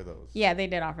did offer those. Yeah, they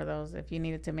did offer those if you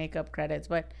needed to make up credits,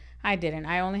 but I didn't.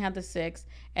 I only had the 6.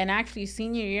 And actually,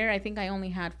 senior year, I think I only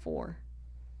had 4.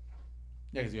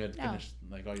 yeah, because you had Oh. finished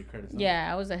like all your credits. huh?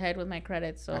 Yeah, I was ahead with my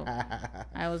credits, so I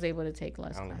I was able to take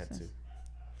less only had classes. 2.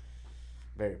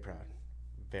 Very proud.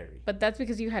 Very. But that's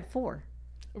because you had 4.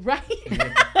 Right.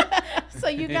 So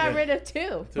you got rid of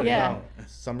 2. So, Yeah. No,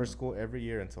 summer school every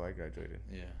year until I graduated.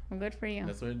 Yeah. Well, good for you.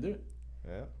 That's the way to do it.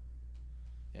 Yeah.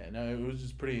 Yeah, no, it was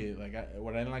just pretty, like,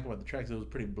 what I didn't like about the tracks, it was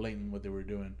pretty blatant what they were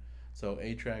doing. So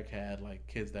A-Track had, like,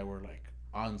 kids that were, like,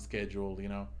 on schedule, you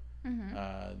know.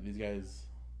 Mm-hmm. These guys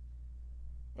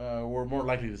were more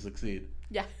likely to succeed.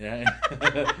 Yeah. Yeah.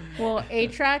 Well,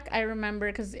 A-Track, I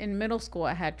remember because in middle school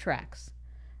I had tracks,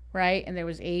 right? And there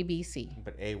was A, B, C.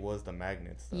 But A was the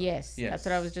magnet stuff. Yes, Yes. that's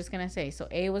what I was just going to say. So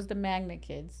A was the magnet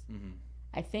kids. Mhm.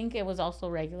 I think it was also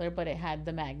regular, but it had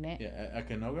the magnet. Yeah, at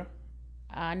Canoga?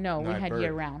 No, No, we at had Bird.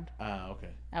 year round. Okay.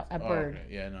 At Oh, Bird. okay.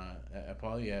 Yeah, no, at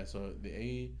Poly, yeah. So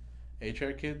the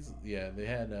A-Track kids, yeah, they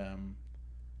had,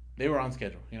 they were on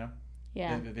schedule, you know?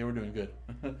 Yeah. They were doing good.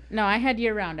 No, I had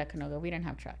year round at Canoga. We didn't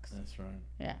have tracks. That's right.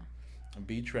 Yeah.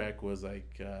 B-Track was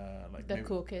like The maybe,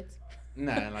 cool kids.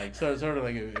 Nah, like sort of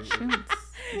like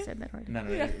I said that already. no,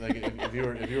 like if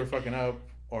you were fucking up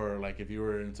or like if you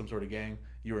were in some sort of gang,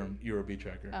 you were a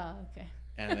B-Tracker. Oh, okay.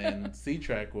 And then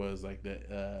C-Track was like the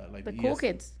The cool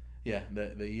kids. Yeah, the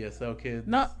ESL kids.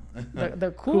 No,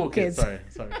 the cool kids. Sorry,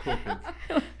 cool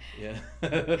kids. Yeah,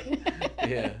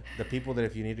 yeah, The people that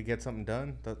if you need to get something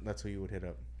done, that's who you would hit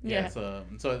up. yeah. Yeah. So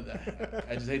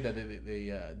I just hate that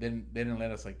they didn't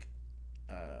let us like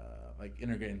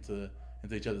integrate into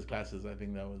each other's classes. I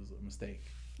think that was a mistake.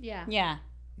 Yeah. Yeah.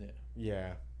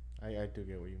 Yeah, I do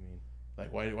get what you mean.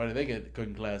 Like why did they get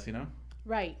cooking class? You know.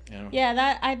 Right. You know? Yeah,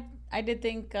 that I did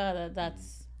think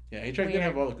that's Yeah, A-Track did Weird.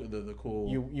 have all the cool.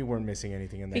 You weren't missing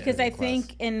anything in that. because in I class.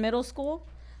 think in middle school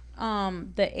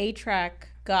the A track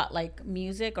got like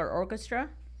music or orchestra,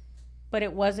 but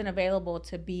it wasn't available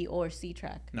to B or C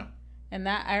track. No. And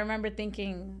that I remember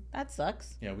thinking that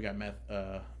sucks. Yeah, we got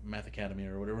Math Academy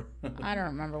or whatever. I don't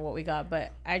remember what we got,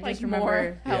 but I Like just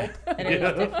remember more that it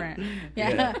was different.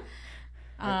 Yeah.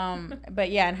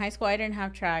 But yeah, in high school I didn't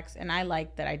have tracks, and I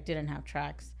liked that I didn't have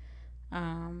tracks.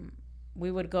 We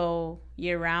would go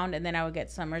year round, and then I would get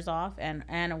summers off and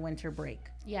a winter break.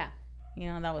 Yeah.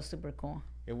 You know, that was super cool.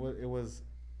 It was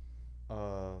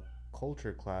a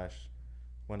culture clash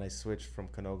when I switched from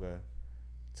Canoga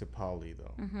to Poly,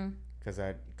 though. Mm-hmm. Because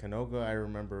at Canoga, I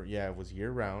remember, it was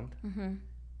year round. Mm-hmm.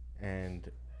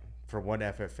 And for one,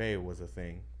 FFA was a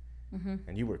thing. Mm-hmm.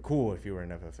 And you were cool if you were in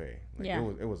FFA. Like, Yeah.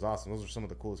 It was awesome. Those were some of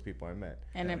the coolest people I met.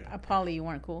 And at Poly, you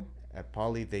weren't cool. At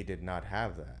Poly, they did not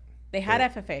have that. They had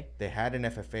FFA. They had an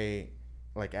FFA,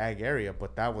 like, ag area,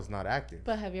 but that was not active.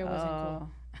 But Javier wasn't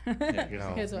cool.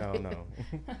 No.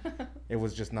 It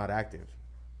was just not active.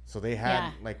 So they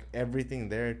had, like, everything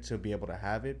there to be able to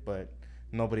have it, but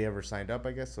nobody ever signed up,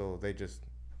 I guess. So they just,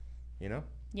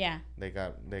 Yeah. they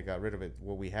got rid of it.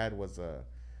 What we had was a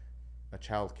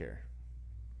child care.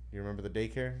 You remember the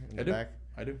daycare in the back?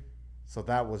 I do. So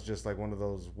that was just like one of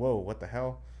those, whoa, what the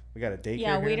hell? We got a daycare.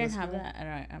 Yeah, here we in didn't this have school? that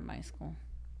at my school.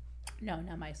 No,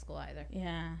 not my school either.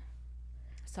 Yeah.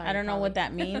 Sorry, I don't know what Polly.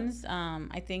 that means.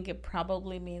 I think it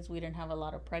probably means we didn't have a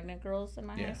lot of pregnant girls in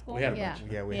my high school. We had a Yeah.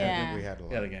 bunch. Yeah, we Yeah. had a We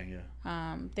lot. had a gang,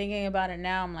 yeah. Thinking about it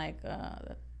now, I'm like,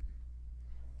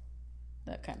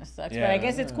 that kind of sucks. Yeah. But I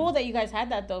guess it's cool that you guys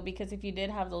had that, though, because if you did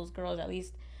have those girls, at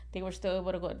least they were still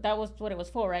able to go. That was what it was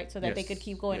for, right? So that they Yes. could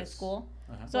keep going to Yes. school.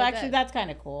 Uh-huh. So Well, actually, that- that's kind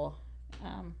of cool.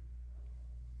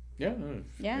 Yeah.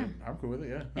 Yeah. I'm cool with it,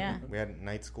 yeah. Yeah. We had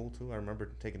night school too. I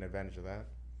remember taking advantage of that.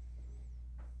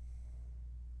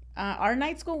 Our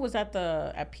night school was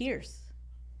at Pierce.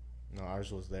 No,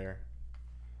 ours was there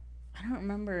I don't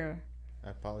remember.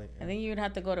 at Poly. I think you'd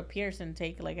have to go to Pierce and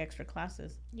take like extra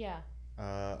classes. Yeah.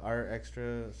 Our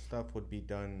extra stuff would be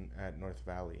done at North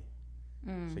Valley,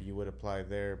 so you would apply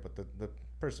there, but the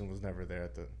person was never there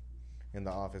in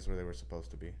the office where they were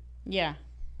supposed to be. Yeah.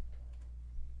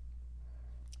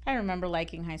 I remember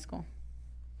liking high school.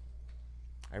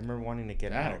 I remember wanting to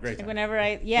get I had a out. great time. Like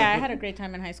I had a great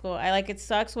time in high school. It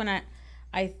sucks when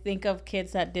I think of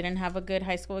kids that didn't have a good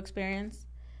high school experience,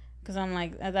 because I'm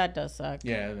like, that does suck.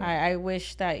 Yeah. I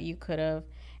wish that you could have.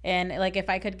 And like, if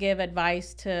I could give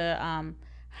advice to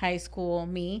high school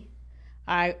me,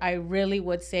 I really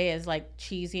would say, as like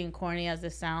cheesy and corny as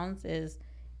this sounds, is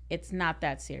it's not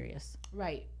that serious.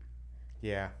 Right.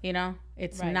 Yeah.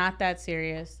 It's Right. not that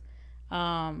serious.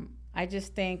 I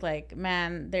just think, like,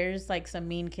 man, there's like some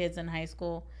mean kids in high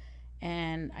school,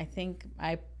 and I think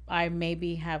I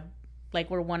maybe have, like,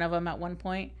 we're one of them at one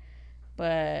point,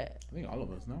 but I think all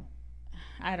of us, no?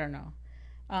 I don't know.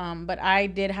 But I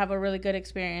did have a really good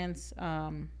experience.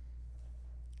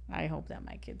 I hope that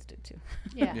my kids do too.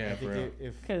 Yeah. Yeah, I for think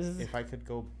real. if I could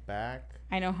go back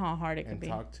I know how hard it could and be.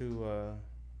 talk to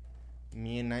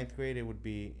me in ninth grade, it would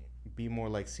be more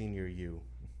like senior U.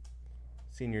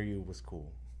 Senior U was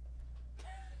cool.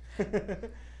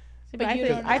 But I, you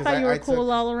don't- I thought you were I cool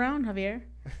took- all around, Javier.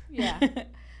 Yeah.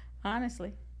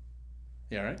 Honestly,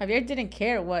 Yeah, right? Javier didn't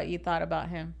care what you thought about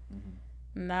him.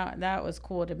 And that was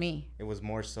cool to me. It was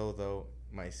more so though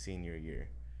my senior year.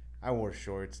 I wore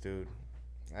shorts, dude.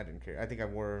 I didn't care. I think I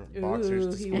wore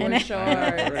boxers to he school. wore shorts.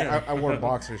 I wore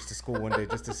boxers to school one day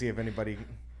just to see if anybody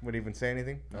would even say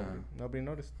anything. Nobody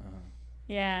noticed.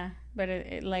 Yeah, but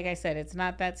it, like I said, it's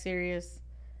not that serious.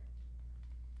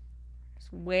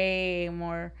 There's way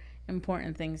more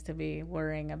important things to be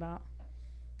worrying about.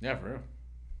 Yeah, for real.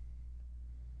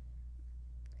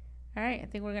 All right, I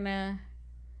think we're gonna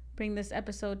bring this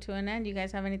episode to an end. You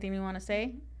guys have anything you want to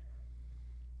say?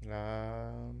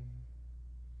 Nah,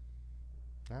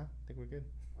 I think we're good.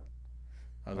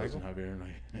 I was watching Javier and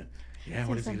like, yeah, Say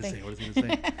what is he gonna something. say? What is he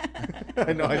gonna say?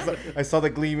 I know. I saw the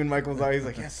gleam in Michael's eye. He's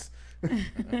like, yes. All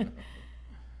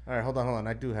right, hold on.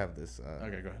 I do have this.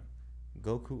 Okay, go ahead.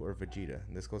 Goku or Vegeta?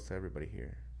 This goes to everybody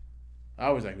here. I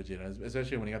always like Vegeta,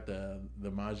 especially when he got the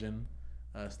Majin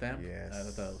stamp. Yes. I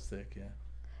thought that was sick, yeah.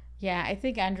 Yeah, I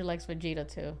think Andrew likes Vegeta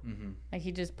too. Mm-hmm. Like,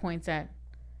 he just points at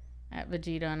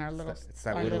Vegeta on our little it's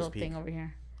that our widow's little peak. thing over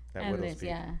here. That And widow's this, peak.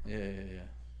 yeah. Yeah.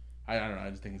 I don't know. I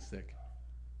just think he's sick.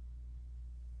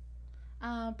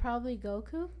 Probably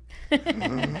Goku.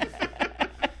 I'm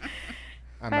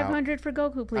out. 500 for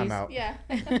Goku, please. I'm out. Yeah.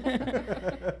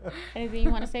 Anything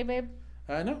you want to say, babe?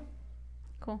 No.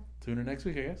 Cool. Tune in next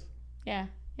week, I guess. Yeah.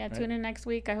 Right. Tune in next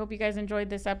week. I hope you guys enjoyed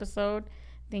this episode.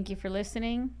 Thank you for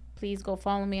listening. Please go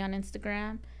follow me on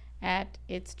Instagram at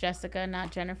It's Jessica,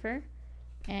 not Jennifer.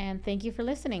 And thank you for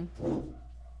listening.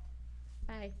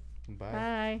 Bye. Bye.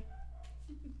 Bye.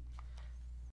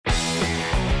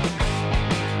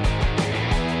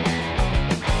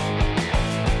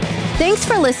 Thanks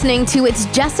for listening to It's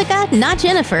Jessica, Not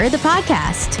Jennifer, the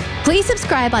podcast. Please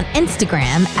subscribe on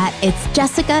Instagram at It's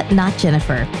Jessica, Not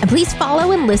Jennifer. And please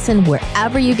follow and listen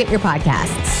wherever you get your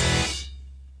podcasts.